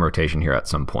be some rotation here at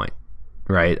some point.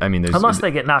 Right. I mean, unless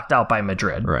they get knocked out by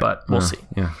Madrid, right. But we'll see.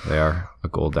 Yeah, they are a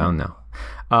goal down now.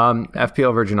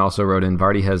 FPL Virgin also wrote in,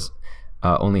 Vardy has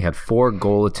only had 4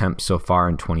 goal attempts so far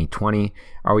in 2020.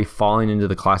 Are we falling into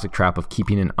the classic trap of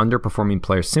keeping an underperforming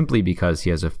player simply because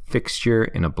he has a fixture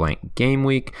in a blank game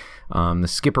week? The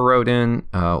skipper wrote in,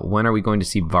 when are we going to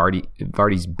see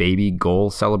Vardy's baby goal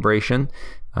celebration?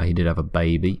 He did have a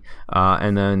baby.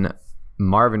 And then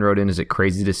Marvin wrote in, is it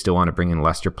crazy to still want to bring in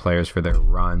Leicester players for their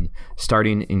run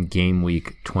starting in game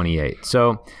week 28?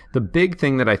 So the big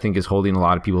thing that I think is holding a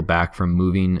lot of people back from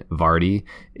moving Vardy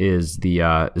is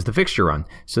the fixture run.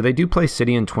 So they do play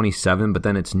City in 27, but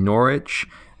then it's Norwich,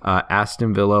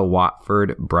 Aston Villa,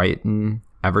 Watford, Brighton,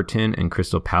 Everton, and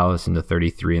Crystal Palace into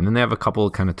 33. And then they have a couple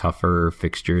kind of tougher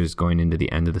fixtures going into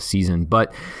the end of the season.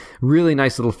 But really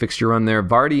nice little fixture run there.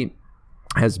 Vardy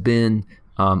has been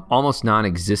almost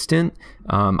non-existent.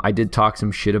 I did talk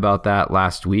some shit about that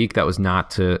last week. That was not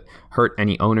to hurt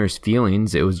any owner's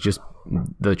feelings. It was just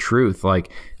the truth.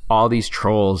 all these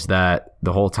trolls that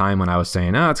the whole time when I was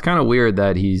saying, oh, it's kind of weird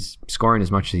that he's scoring as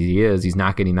much as he is, he's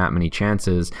not getting that many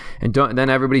chances. And then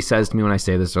everybody says to me when I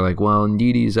say this, they're like, well,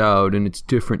 Ndidi's out and it's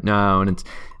different now. And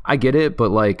I get it,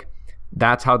 but like,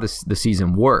 that's how the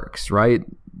season works, right?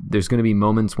 There's going to be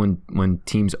moments when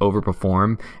teams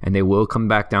overperform and they will come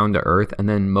back down to earth. And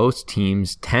then most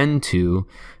teams tend to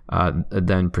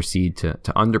then proceed to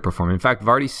underperform. In fact,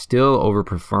 Vardy's still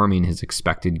overperforming his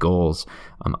expected goals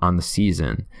on the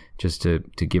season. Just to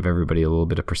give everybody a little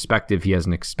bit of perspective, he has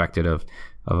an expected of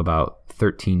about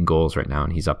 13 goals right now,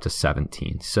 and he's up to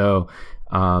 17. So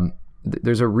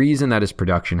there's a reason that his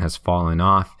production has fallen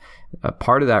off.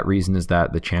 Part of that reason is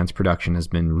that the chance production has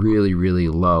been really, really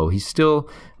low. He's still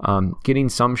getting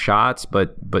some shots,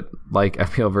 but like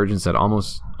FPL Virgin said,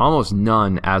 almost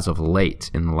none as of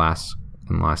late in the last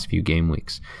few game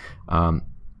weeks.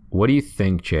 What do you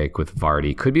think, Jake, with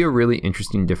Vardy? Could be a really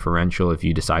interesting differential if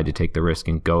you decide to take the risk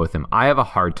and go with him. I have a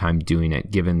hard time doing it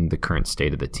given the current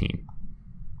state of the team.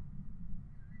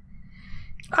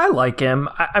 I like him.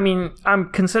 I mean,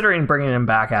 I'm considering bringing him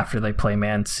back after they play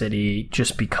Man City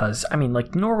just because, I mean,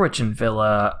 like Norwich and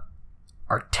Villa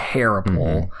are terrible.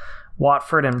 Mm-hmm.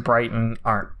 Watford and Brighton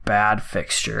aren't bad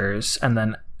fixtures. And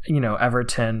then,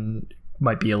 Everton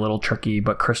might be a little tricky,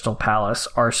 but Crystal Palace,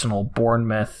 Arsenal,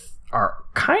 Bournemouth are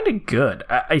kind of good.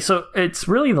 So it's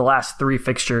really the last three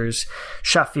fixtures: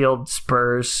 Sheffield,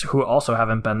 Spurs, who also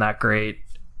haven't been that great,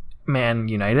 Man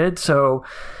United. So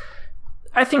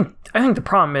I think the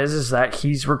problem is that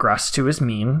he's regressed to his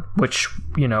mean, which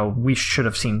we should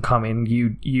have seen coming.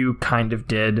 You kind of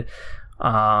did.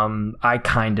 I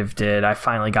kind of did. I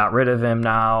finally got rid of him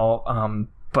now.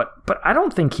 But I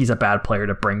don't think he's a bad player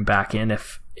to bring back in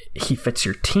if he fits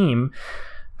your team.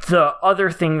 The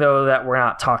other thing, though, that we're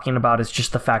not talking about is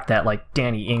just the fact that like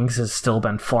Danny Ings has still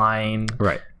been flying,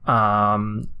 right?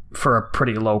 For a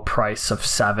pretty low price of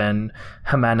 7.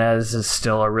 Jimenez is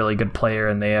still a really good player,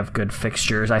 and they have good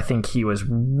fixtures. I think he was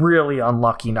really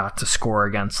unlucky not to score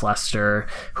against Leicester,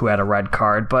 who had a red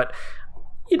card. But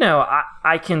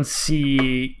I can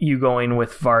see you going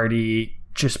with Vardy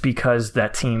just because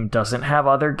that team doesn't have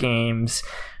other games.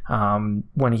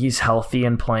 When he's healthy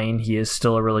and playing, he is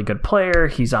still a really good player.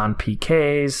 He's on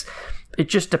PKs. It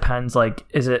just depends. Like,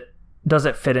 does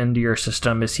it fit into your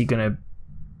system?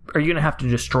 Are you going to have to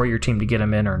destroy your team to get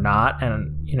him in or not?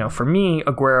 And, for me,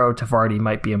 Aguero to Vardy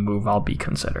might be a move I'll be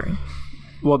considering.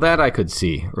 Well, that I could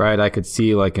see, right? I could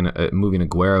see like moving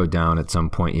Aguero down at some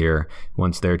point here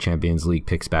once their Champions League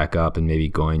picks back up and maybe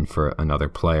going for another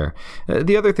player.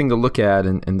 The other thing to look at,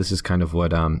 and this is kind of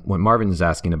what Marvin is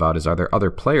asking about, is are there other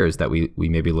players that we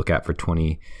maybe look at for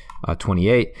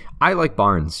 2028? I like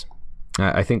Barnes.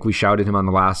 I think we shouted him on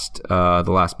the last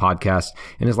podcast.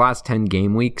 In his last 10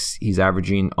 game weeks, he's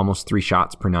averaging almost 3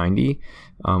 shots per 90,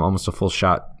 almost a full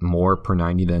shot more per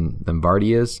 90 than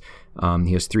Vardy is.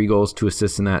 He has 3 goals, 2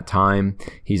 assists in that time.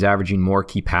 He's averaging more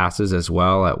key passes as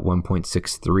well at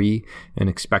 1.63 and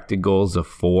expected goals of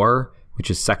 4,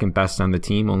 which is second best on the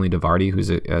team, only to Vardy, who's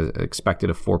expected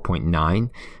of 4.9.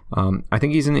 I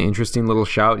think he's an interesting little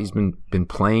shout. He's been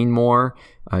playing more.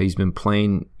 He's been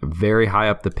playing very high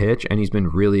up the pitch, and he's been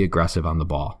really aggressive on the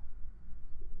ball.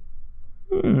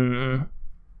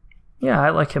 Yeah, I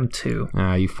like him too.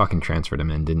 You fucking transferred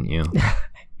him in, didn't you?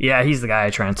 Yeah, he's the guy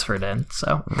I transferred in.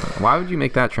 So why would you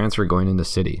make that transfer going into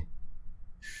City?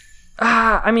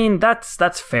 I mean, that's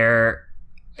fair.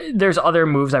 There's other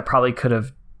moves I probably could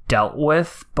have dealt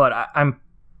with, but I'm,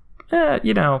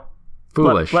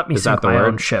 foolish. Let me sink my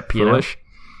own ship. Foolish.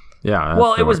 Yeah.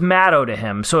 Well, it was Maddo to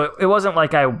him, so it wasn't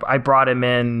like I brought him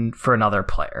in for another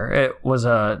player. It was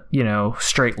a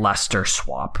straight Leicester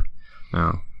swap.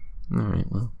 Oh, all right.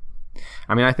 Well,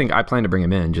 I mean, I think I plan to bring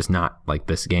him in, just not like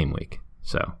this game week.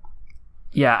 So,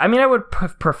 yeah, I mean, I would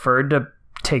have preferred to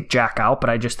take Jack out, but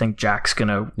I just think Jack's going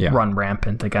to run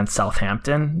rampant against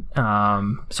Southampton. So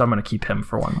I'm going to keep him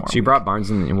for one more. So you brought Barnes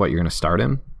in what, you're going to start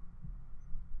him?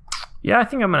 Yeah, I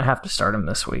think I'm going to have to start him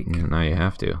this week. Yeah, now you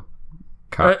have to.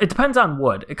 It depends on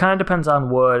Wood. It kind of depends on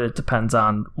Wood. It depends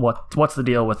on what's the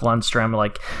deal with Lundstram.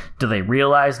 Like, do they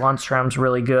realize Lundstram's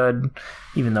really good,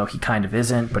 even though he kind of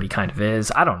isn't, but he kind of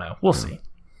is? I don't know. We'll see.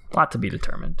 A lot to be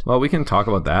determined. Well, we can talk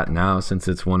about that now since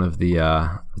it's one of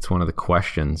the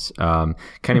questions. Kenny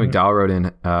McDowell wrote in,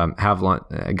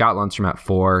 got Lundstram at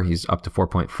 4. He's up to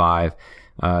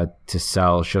 4.5 to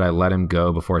sell. Should I let him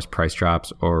go before his price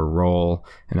drops or roll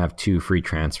and have 2 free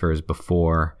transfers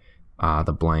before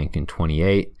the blank in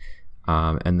 28?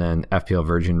 And then FPL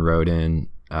Virgin wrote in,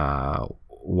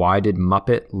 why did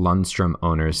Muppet Lundstram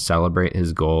owners celebrate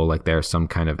his goal like they're some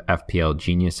kind of FPL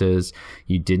geniuses?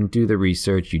 You didn't do the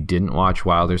research. You didn't watch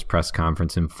Wilder's press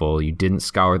conference in full. You didn't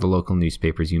scour the local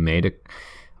newspapers. You made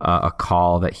a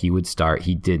call that he would start.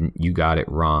 He didn't. You got it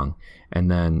wrong. And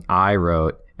then I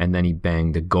wrote, and then he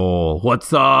banged a goal.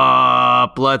 What's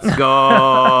up? Let's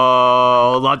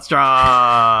go, Lundstram.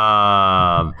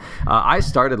 I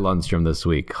started Lundstram this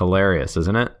week. Hilarious,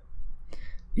 isn't it?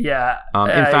 Yeah.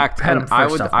 In fact, I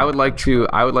would like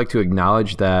to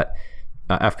acknowledge that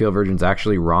FPL Virgin's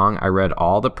actually wrong. I read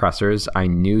all the pressers. I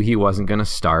knew he wasn't going to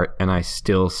start, and I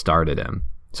still started him.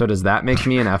 So does that make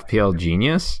me an FPL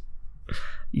genius?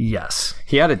 Yes.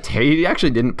 He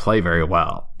actually didn't play very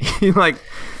well.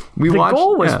 The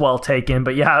goal was well taken,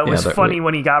 but it was funny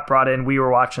when he got brought in. We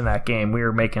were watching that game. We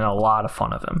were making a lot of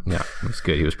fun of him. Yeah, it was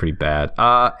good. He was pretty bad.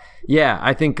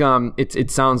 I think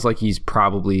it sounds like he's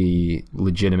probably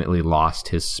legitimately lost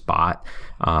his spot.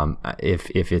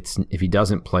 If he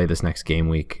doesn't play this next game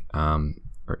week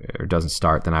or doesn't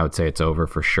start, then I would say it's over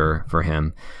for sure for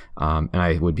him. And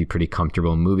I would be pretty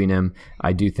comfortable moving him.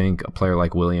 I do think a player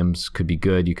like Williams could be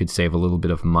good. You could save a little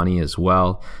bit of money as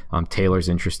well. Taylor's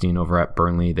interesting over at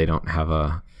Burnley. They don't have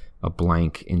a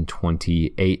blank in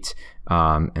 28.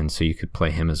 And so you could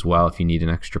play him as well if you need an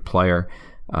extra player.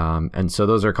 And so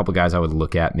those are a couple guys I would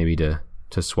look at maybe to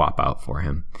swap out for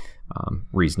him.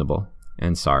 Reasonable.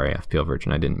 And sorry, FPL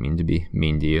Virgin, I didn't mean to be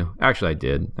mean to you. Actually, I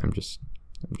did. I'm just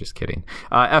kidding.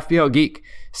 FPL Geek,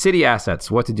 City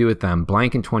assets, what to do with them,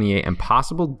 blank in 28 and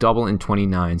possible double in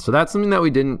 29. So that's something that we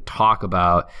didn't talk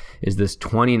about, is this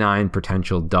 29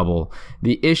 potential double.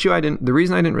 The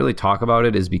reason I didn't really talk about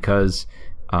it is because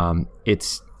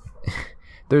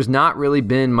there's not really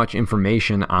been much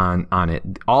information on it.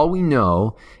 All we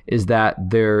know is that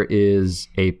there is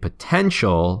a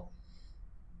potential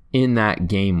in that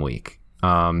game week.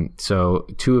 So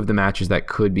two of the matches that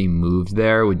could be moved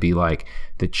there would be like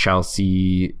the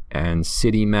Chelsea and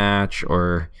City match,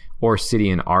 or City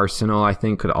and Arsenal, I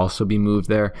think, could also be moved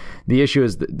there. The issue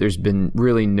is that there's been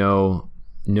really no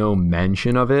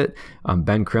mention of it.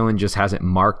 Ben Crillon just has it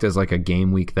marked as like a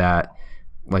game week that,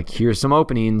 like, here's some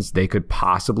openings, they could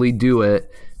possibly do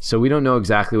it. So we don't know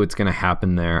exactly what's going to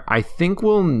happen there. I think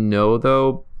we'll know,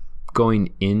 though,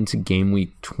 going into game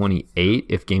week 28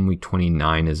 if game week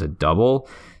 29 is a double.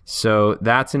 So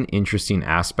that's an interesting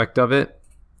aspect of it.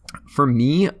 For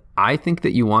me, I think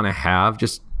that you want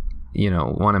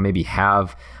to maybe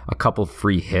have a couple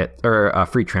free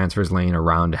transfers laying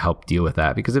around to help deal with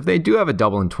that, because if they do have a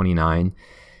double in 29,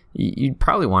 you'd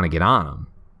probably want to get on them.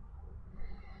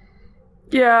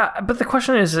 Yeah, but the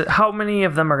question is, how many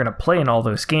of them are going to play in all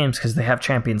those games, because they have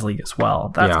Champions League as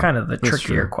well? That's kind of the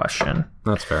trickier question.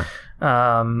 That's fair.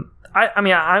 I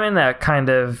mean, I'm in that kind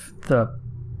of the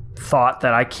thought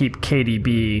that I keep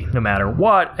KDB no matter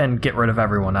what and get rid of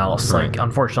everyone else. Right. Like,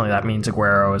 unfortunately, that means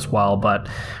Aguero as well. But,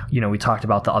 we talked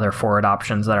about the other forward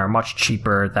options that are much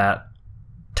cheaper that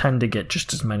tend to get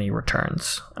just as many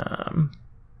returns.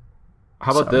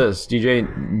 How about this? DJ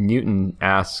Newton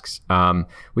asks,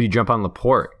 would you jump on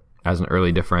Laporte as an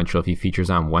early differential if he features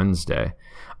on Wednesday?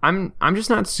 I'm just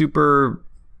not super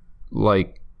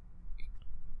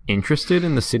interested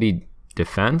in the City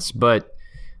defense, but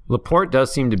Laporte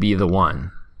does seem to be the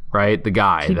one, right? The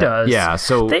guy. He does. Yeah,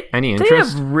 so any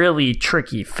interest? They have really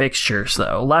tricky fixtures,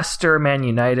 though. Leicester, Man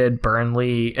United,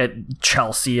 Burnley,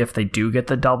 Chelsea, if they do get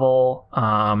the double,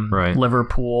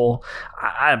 Liverpool.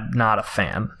 I'm not a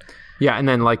fan. Yeah, and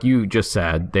then like you just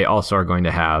said, they also are going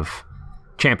to have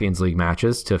Champions League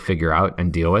matches to figure out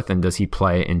and deal with. And does he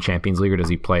play in Champions League or does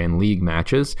he play in league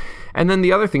matches? And then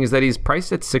the other thing is that he's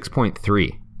priced at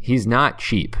 6.3. He's not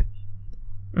cheap.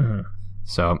 Mm-hmm.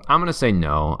 So I'm going to say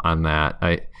no on that.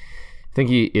 I think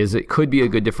it could be a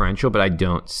good differential, but I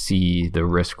don't see the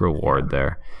risk reward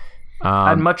there.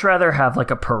 I'd much rather have like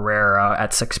a Pereira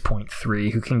at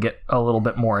 6.3 who can get a little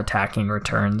bit more attacking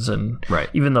returns, and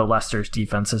even though Leicester's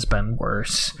defense has been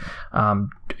worse,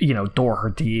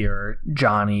 Doherty or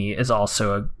Johnny is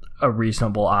also a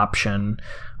reasonable option.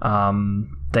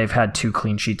 They've had 2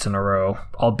 clean sheets in a row,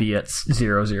 albeit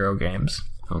 0-0 games.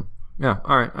 Oh, yeah,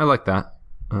 all right, I like that.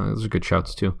 Those are good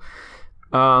shouts too.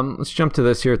 Let's jump to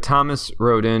this here. Thomas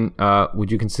wrote in,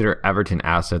 would you consider Everton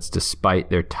assets despite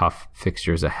their tough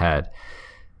fixtures ahead?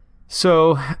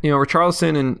 So,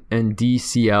 Richarlison and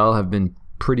DCL have been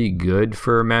pretty good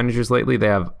for managers lately. They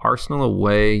have Arsenal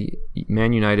away,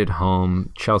 Man United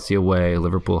home, Chelsea away,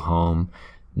 Liverpool home,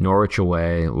 Norwich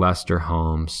away, Leicester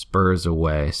home, Spurs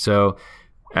away. So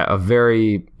a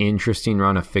very interesting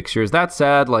run of fixtures. That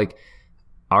said, like,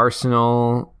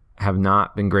 Arsenal have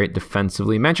not been great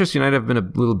defensively. Manchester United have been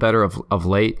a little better of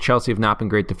late. Chelsea have not been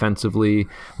great defensively.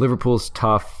 Liverpool's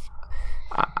tough.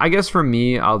 I guess for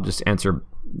me, I'll just answer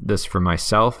this for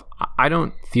myself. I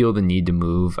don't feel the need to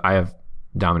move. I have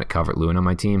Dominic Calvert-Lewin on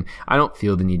my team. I don't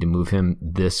feel the need to move him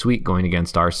this week going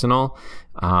against Arsenal.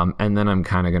 And then I'm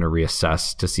kind of going to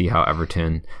reassess to see how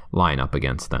Everton line up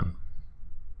against them.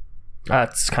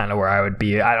 That's kind of where I would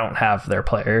be. I don't have their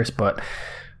players, but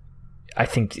I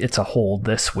think it's a hold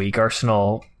this week.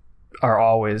 Arsenal are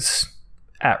always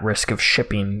at risk of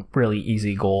shipping really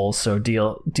easy goals, so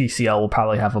DCL will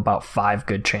probably have about 5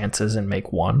 good chances and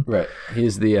make 1. Right.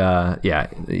 He's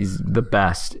he's the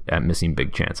best at missing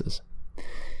big chances.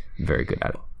 Very good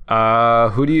at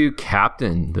it. Who do you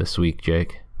captain this week,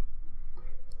 Jake?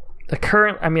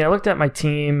 I looked at my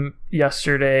team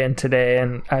yesterday and today,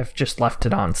 and I've just left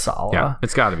it on Salah. Yeah,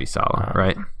 it's got to be Salah,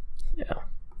 right? Yeah.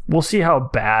 We'll see how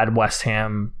bad West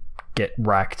Ham get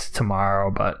wrecked tomorrow,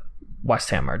 but West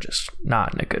Ham are just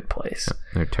not in a good place. Yeah,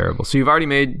 they're terrible. So you've already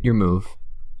made your move.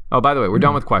 Oh, by the way, we're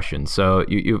done with questions, so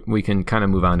we can kind of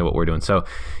move on to what we're doing. So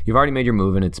you've already made your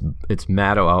move, and it's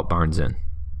Matto out, Barnes in.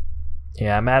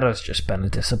 Yeah, Matto's just been a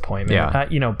disappointment.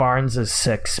 Yeah. Barnes is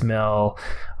 $6 million,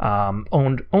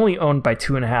 only owned by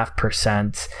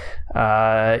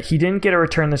 2.5%. He didn't get a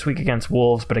return this week against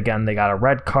Wolves, but again, they got a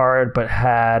red card, but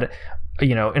had,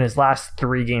 in his last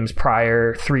 3 games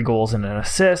prior, 3 goals and an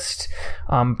assist.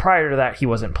 Prior to that, he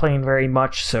wasn't playing very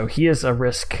much, so he is a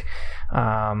risk.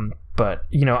 But,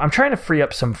 I'm trying to free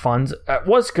up some funds. I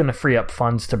was going to free up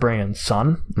funds to bring in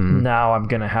Son. Mm-hmm. Now I'm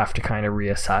going to have to kind of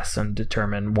reassess and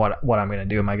determine what I'm going to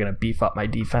do. Am I going to beef up my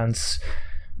defense?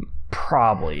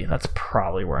 Probably. That's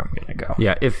probably where I'm going to go.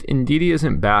 Yeah, if Ndidi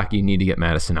isn't back, you need to get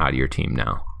Maddison out of your team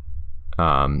now.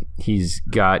 He's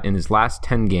got, in his last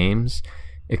 10 games,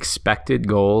 expected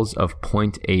goals of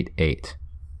 0.88.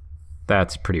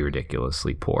 That's pretty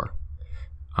ridiculously poor.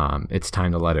 It's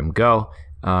time to let him go.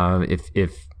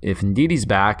 If Ndidi's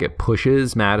back, it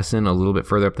pushes Maddison a little bit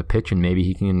further up the pitch, and maybe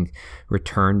he can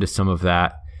return to some of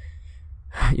that,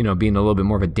 being a little bit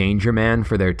more of a danger man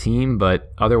for their team.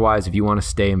 But otherwise, if you want to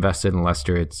stay invested in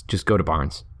Leicester, it's just go to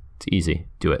Barnes. It's easy.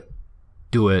 Do it.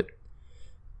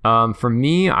 For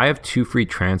me, I have 2 free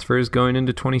transfers going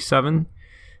into 27.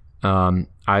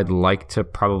 I'd like to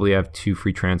probably have 2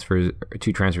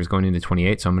 transfers going into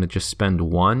 28, so I'm going to just spend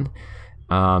 1.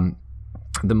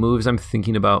 The moves I'm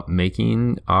thinking about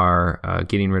making are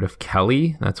getting rid of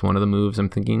Kelly. That's one of the moves I'm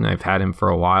thinking. I've had him for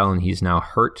a while, and he's now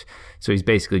hurt, so he's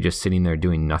basically just sitting there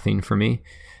doing nothing for me.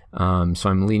 So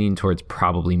I'm leaning towards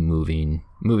probably moving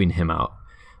him out.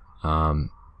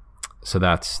 So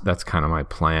that's kind of my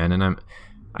plan, and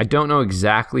I don't know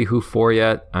exactly who for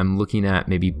yet. I'm looking at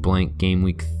maybe blank game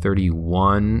week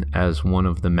 31 as one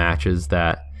of the matches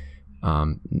that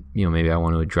maybe I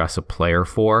want to address a player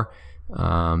for.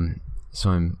 So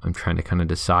I'm trying to kind of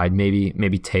decide.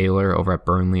 Maybe Taylor over at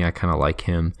Burnley. I kind of like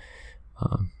him.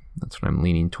 That's what I'm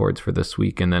leaning towards for this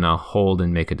week, and then I'll hold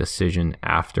and make a decision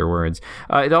afterwards.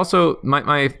 It also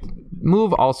my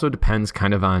move also depends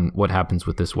kind of on what happens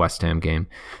with this West Ham game.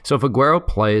 So if Aguero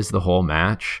plays the whole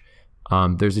match,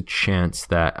 there's a chance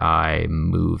that I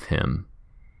move him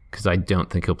because I don't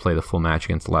think he'll play the full match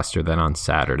against Leicester then on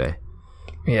Saturday.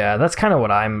 Yeah, that's kind of what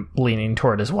I'm leaning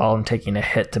toward as well, and taking a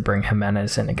hit to bring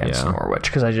Jimenez in against Norwich,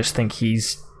 because I just think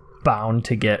he's bound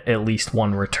to get at least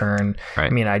 1 return. Right. I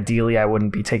mean, ideally, I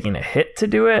wouldn't be taking a hit to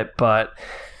do it, but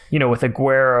with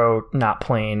Aguero not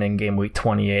playing in game week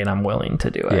 28, I'm willing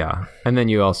to do it. Yeah, and then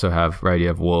you also have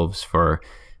Wolves for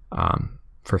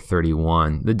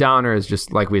 31. The downer is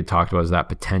just like we had talked about, is that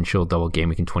potential double game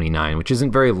week in 29, which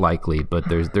isn't very likely, but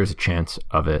there's a chance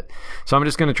of it. So I'm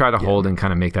just going to try to hold and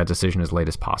kind of make that decision as late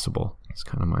as possible. It's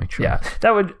kind of my choice. Yeah,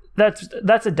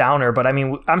 that's a downer, but I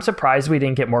mean, I'm surprised we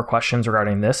didn't get more questions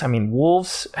regarding this. I mean,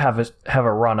 Wolves have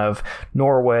a run of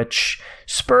Norwich,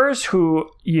 Spurs, who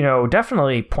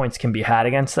definitely points can be had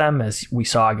against them, as we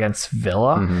saw against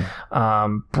Villa,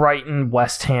 Brighton,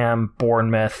 West Ham,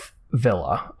 Bournemouth,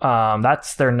 Villa.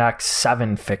 That's their next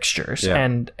 7 fixtures,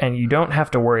 and you don't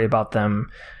have to worry about them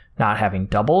not having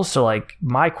doubles. So like,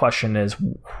 my question is,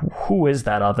 who is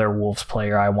that other Wolves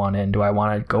player I want in? Do I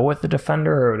want to go with the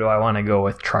defender, or do I want to go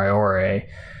with Traore?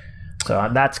 So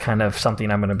that's kind of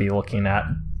something I'm going to be looking at.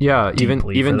 Yeah, even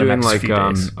doing like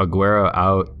Aguero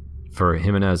out for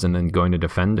Jimenez and then going to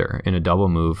defender in a double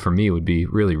move for me would be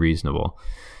really reasonable.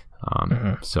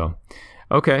 So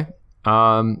okay.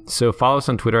 So follow us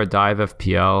on Twitter at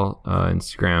DiveFPL,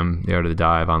 Instagram, The Art of the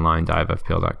Dive, online,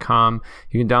 divefpl.com.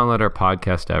 You can download our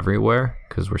podcast everywhere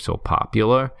because we're so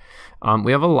popular.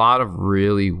 We have a lot of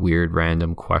really weird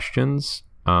random questions.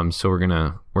 So we're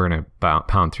gonna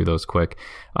pound through those quick.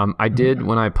 I did,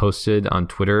 when I posted on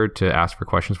Twitter to ask for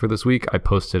questions for this week, I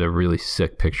posted a really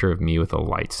sick picture of me with a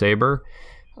lightsaber,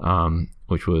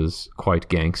 which was quite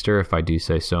gangster, if I do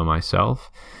say so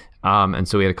myself. And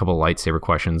so we had a couple lightsaber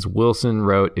questions. Wilson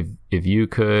wrote, if you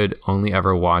could only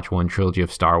ever watch one trilogy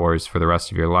of Star Wars for the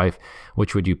rest of your life,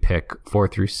 which would you pick? 4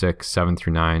 through 6, 7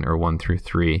 through 9, or 1 through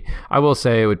 3? I will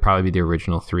say it would probably be the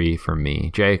original 3 for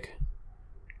me. Jake?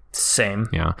 Same.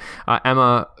 Yeah.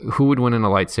 Emma, who would win in a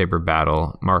lightsaber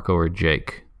battle, Marco or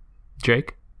Jake?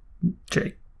 Jake?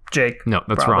 Jake. No,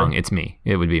 that's probably wrong. It's me.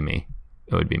 It would be me.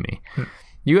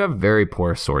 You have very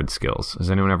poor sword skills.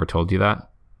 Has anyone ever told you that?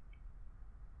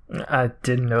 I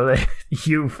didn't know that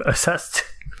you've assessed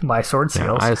my sword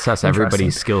skills. Yeah, I assess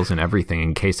everybody's skills and everything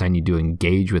in case I need to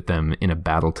engage with them in a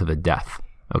battle to the death.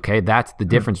 Okay, that's the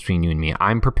difference between you and me.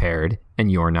 I'm prepared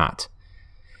and you're not.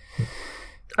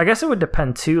 I guess it would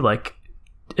depend too, like,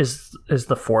 is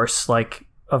the Force like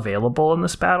available in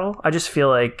this battle? I just feel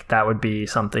like that would be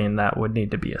something that would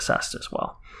need to be assessed as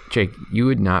well. Jake, you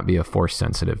would not be a Force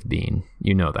sensitive being.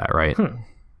 You know that, right?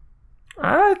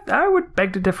 I would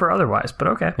beg to differ otherwise, but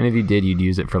okay. And if you did, you'd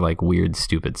use it for like weird,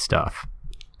 stupid stuff.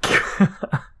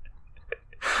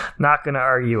 Not gonna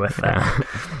argue with that.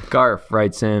 Garf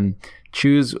writes in,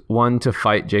 choose one to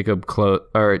fight Jacob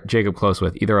close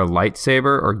with, either a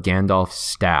lightsaber or Gandalf's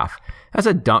staff. That's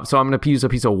a dumb. So I'm gonna use a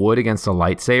piece of wood against a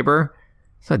lightsaber.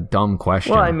 It's a dumb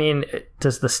question. Well, I mean,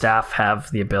 does the staff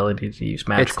have the ability to use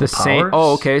magical powers? Same.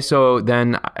 Oh, okay. So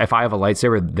then, if I have a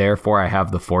lightsaber, therefore I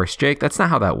have the Force, Jake. That's not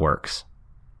how that works.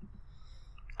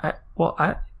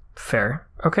 Fair.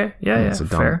 Okay. Yeah. It's a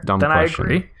fair. dumb then question.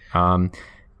 I agree.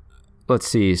 Let's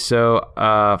see. So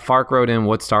Fark wrote in,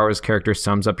 what Star Wars character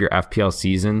sums up your FPL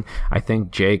season? I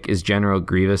think Jake is General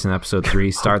Grievous in episode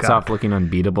 3. Starts off looking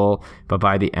unbeatable, but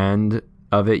by the end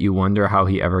of it, you wonder how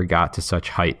he ever got to such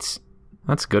heights.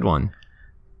 That's a good one.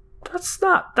 That's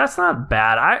not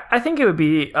bad. I think it would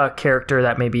be a character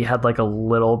that maybe had like a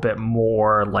little bit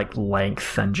more like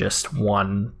length than just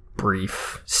one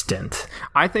brief stint.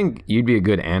 I think you'd be a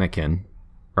good Anakin,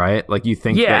 right? Like you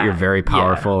think that you're very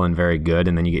powerful and very good,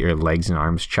 and then you get your legs and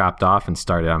arms chopped off and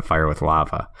started on fire with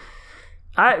lava.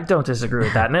 I don't disagree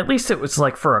with that. And at least it was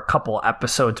like for a couple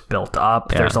episodes built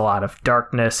up. Yeah. There's a lot of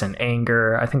darkness and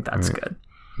anger. I think that's good.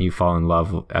 You fall in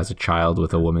love as a child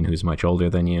with a woman who's much older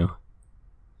than you.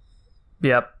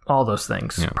 Yep. All those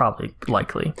things. Yeah. Probably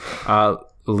likely.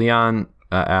 Leon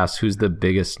asks, who's the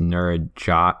biggest nerd,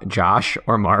 Josh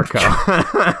or Marco?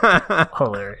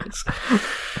 Hilarious.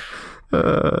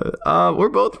 We're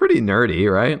both pretty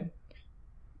nerdy, right?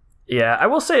 Yeah, I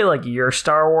will say like your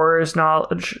Star Wars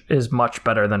knowledge is much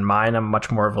better than mine. I'm much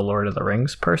more of a Lord of the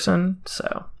Rings person,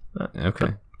 so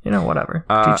okay. But, whatever.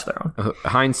 Teach their own.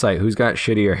 Hindsight, who's got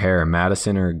shittier hair,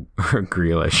 Madison or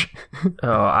Grealish?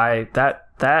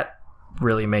 That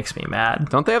really makes me mad.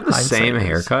 Don't they have the same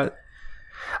haircut?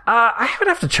 I would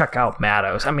have to check out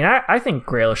Mattos. I mean, I think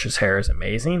Grealish's hair is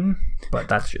amazing, but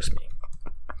that's just me.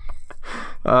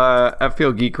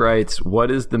 FPL Geek writes, what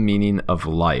is the meaning of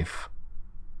life?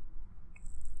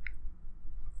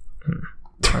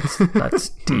 That's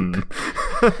deep.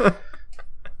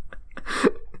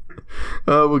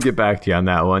 We'll get back to you on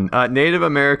that one. Native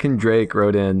American Drake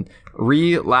wrote in,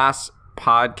 last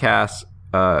podcast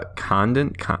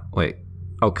condom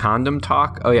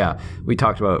talk. Oh yeah, we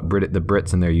talked about the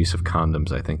Brits and their use of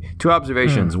condoms. I think 2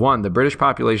 observations. 1, the British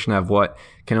population have what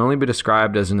can only be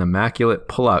described as an immaculate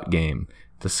pull-out game.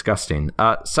 Disgusting.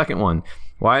 Second one,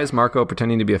 why is Marco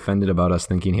pretending to be offended about us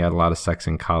thinking he had a lot of sex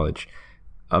in college?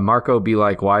 Marco be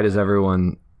like, why does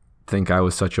everyone think I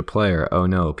was such a player? Oh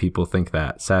no, people think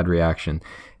that. Sad reaction.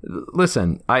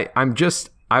 Listen, I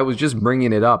was just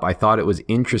bringing it up. I thought it was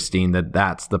interesting that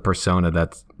that's the persona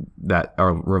that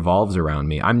revolves around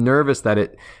me. I'm nervous that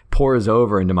it pours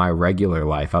over into my regular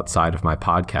life outside of my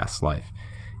podcast life.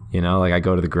 Like I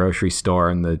go to the grocery store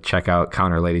and the checkout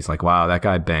counter lady's like, wow, that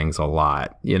guy bangs a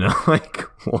lot. Like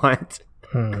what?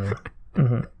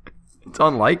 Mm-hmm. It's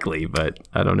unlikely, but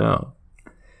I don't know.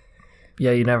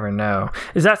 Yeah, you never know.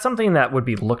 Is that something that would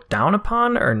be looked down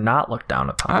upon or not looked down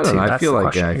upon? I don't know. I feel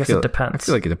like I guess it depends. I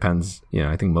feel like it depends.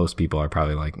 I think most people are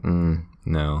probably like,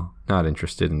 no, not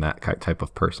interested in that type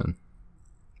of person.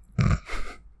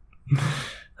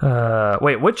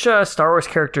 Wait, which Star Wars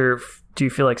character do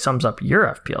you feel like sums up your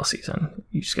FPL season?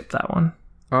 You skipped that one.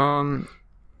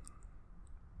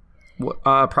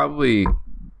 Probably,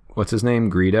 what's his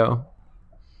name? Greedo.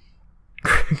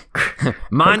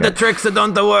 Mind the tricks that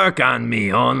don't work on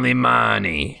me, only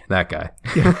money. That guy.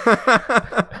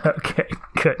 Okay,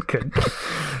 good.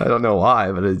 I don't know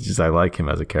why, but it's just I like him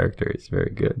as a character. He's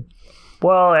very good.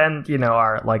 Well, and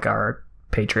our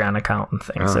Patreon account and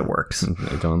things, it works.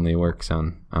 It only works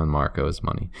on Marco's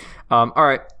money. All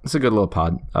right, it's a good little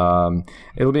pod.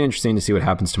 It'll be interesting to see what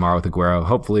happens tomorrow with Aguero.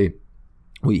 Hopefully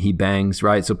he bangs,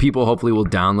 right? So people hopefully will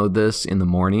download this in the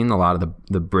morning. A lot of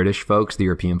the British folks, the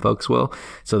European folks will.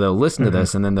 So they'll listen to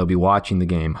this and then they'll be watching the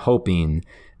game, hoping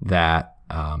that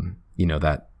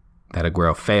that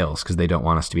Aguero fails because they don't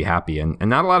want us to be happy. And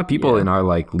not a lot of people in our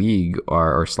league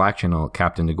or Slack channel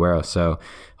captained Aguero. So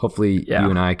hopefully you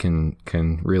and I can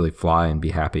really fly and be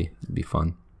happy. It'd be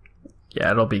fun. Yeah,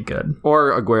 it'll be good.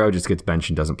 Or Aguero just gets benched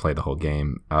and doesn't play the whole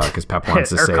game because Pep wants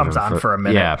to save comes him on for a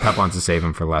minute. Yeah, Pep wants to save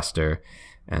him for Leicester.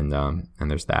 And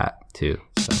there's that too.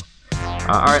 So, all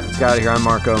right, let's get out of here. I'm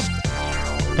Marco.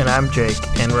 And I'm Jake.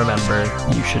 And remember,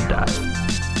 you should dive.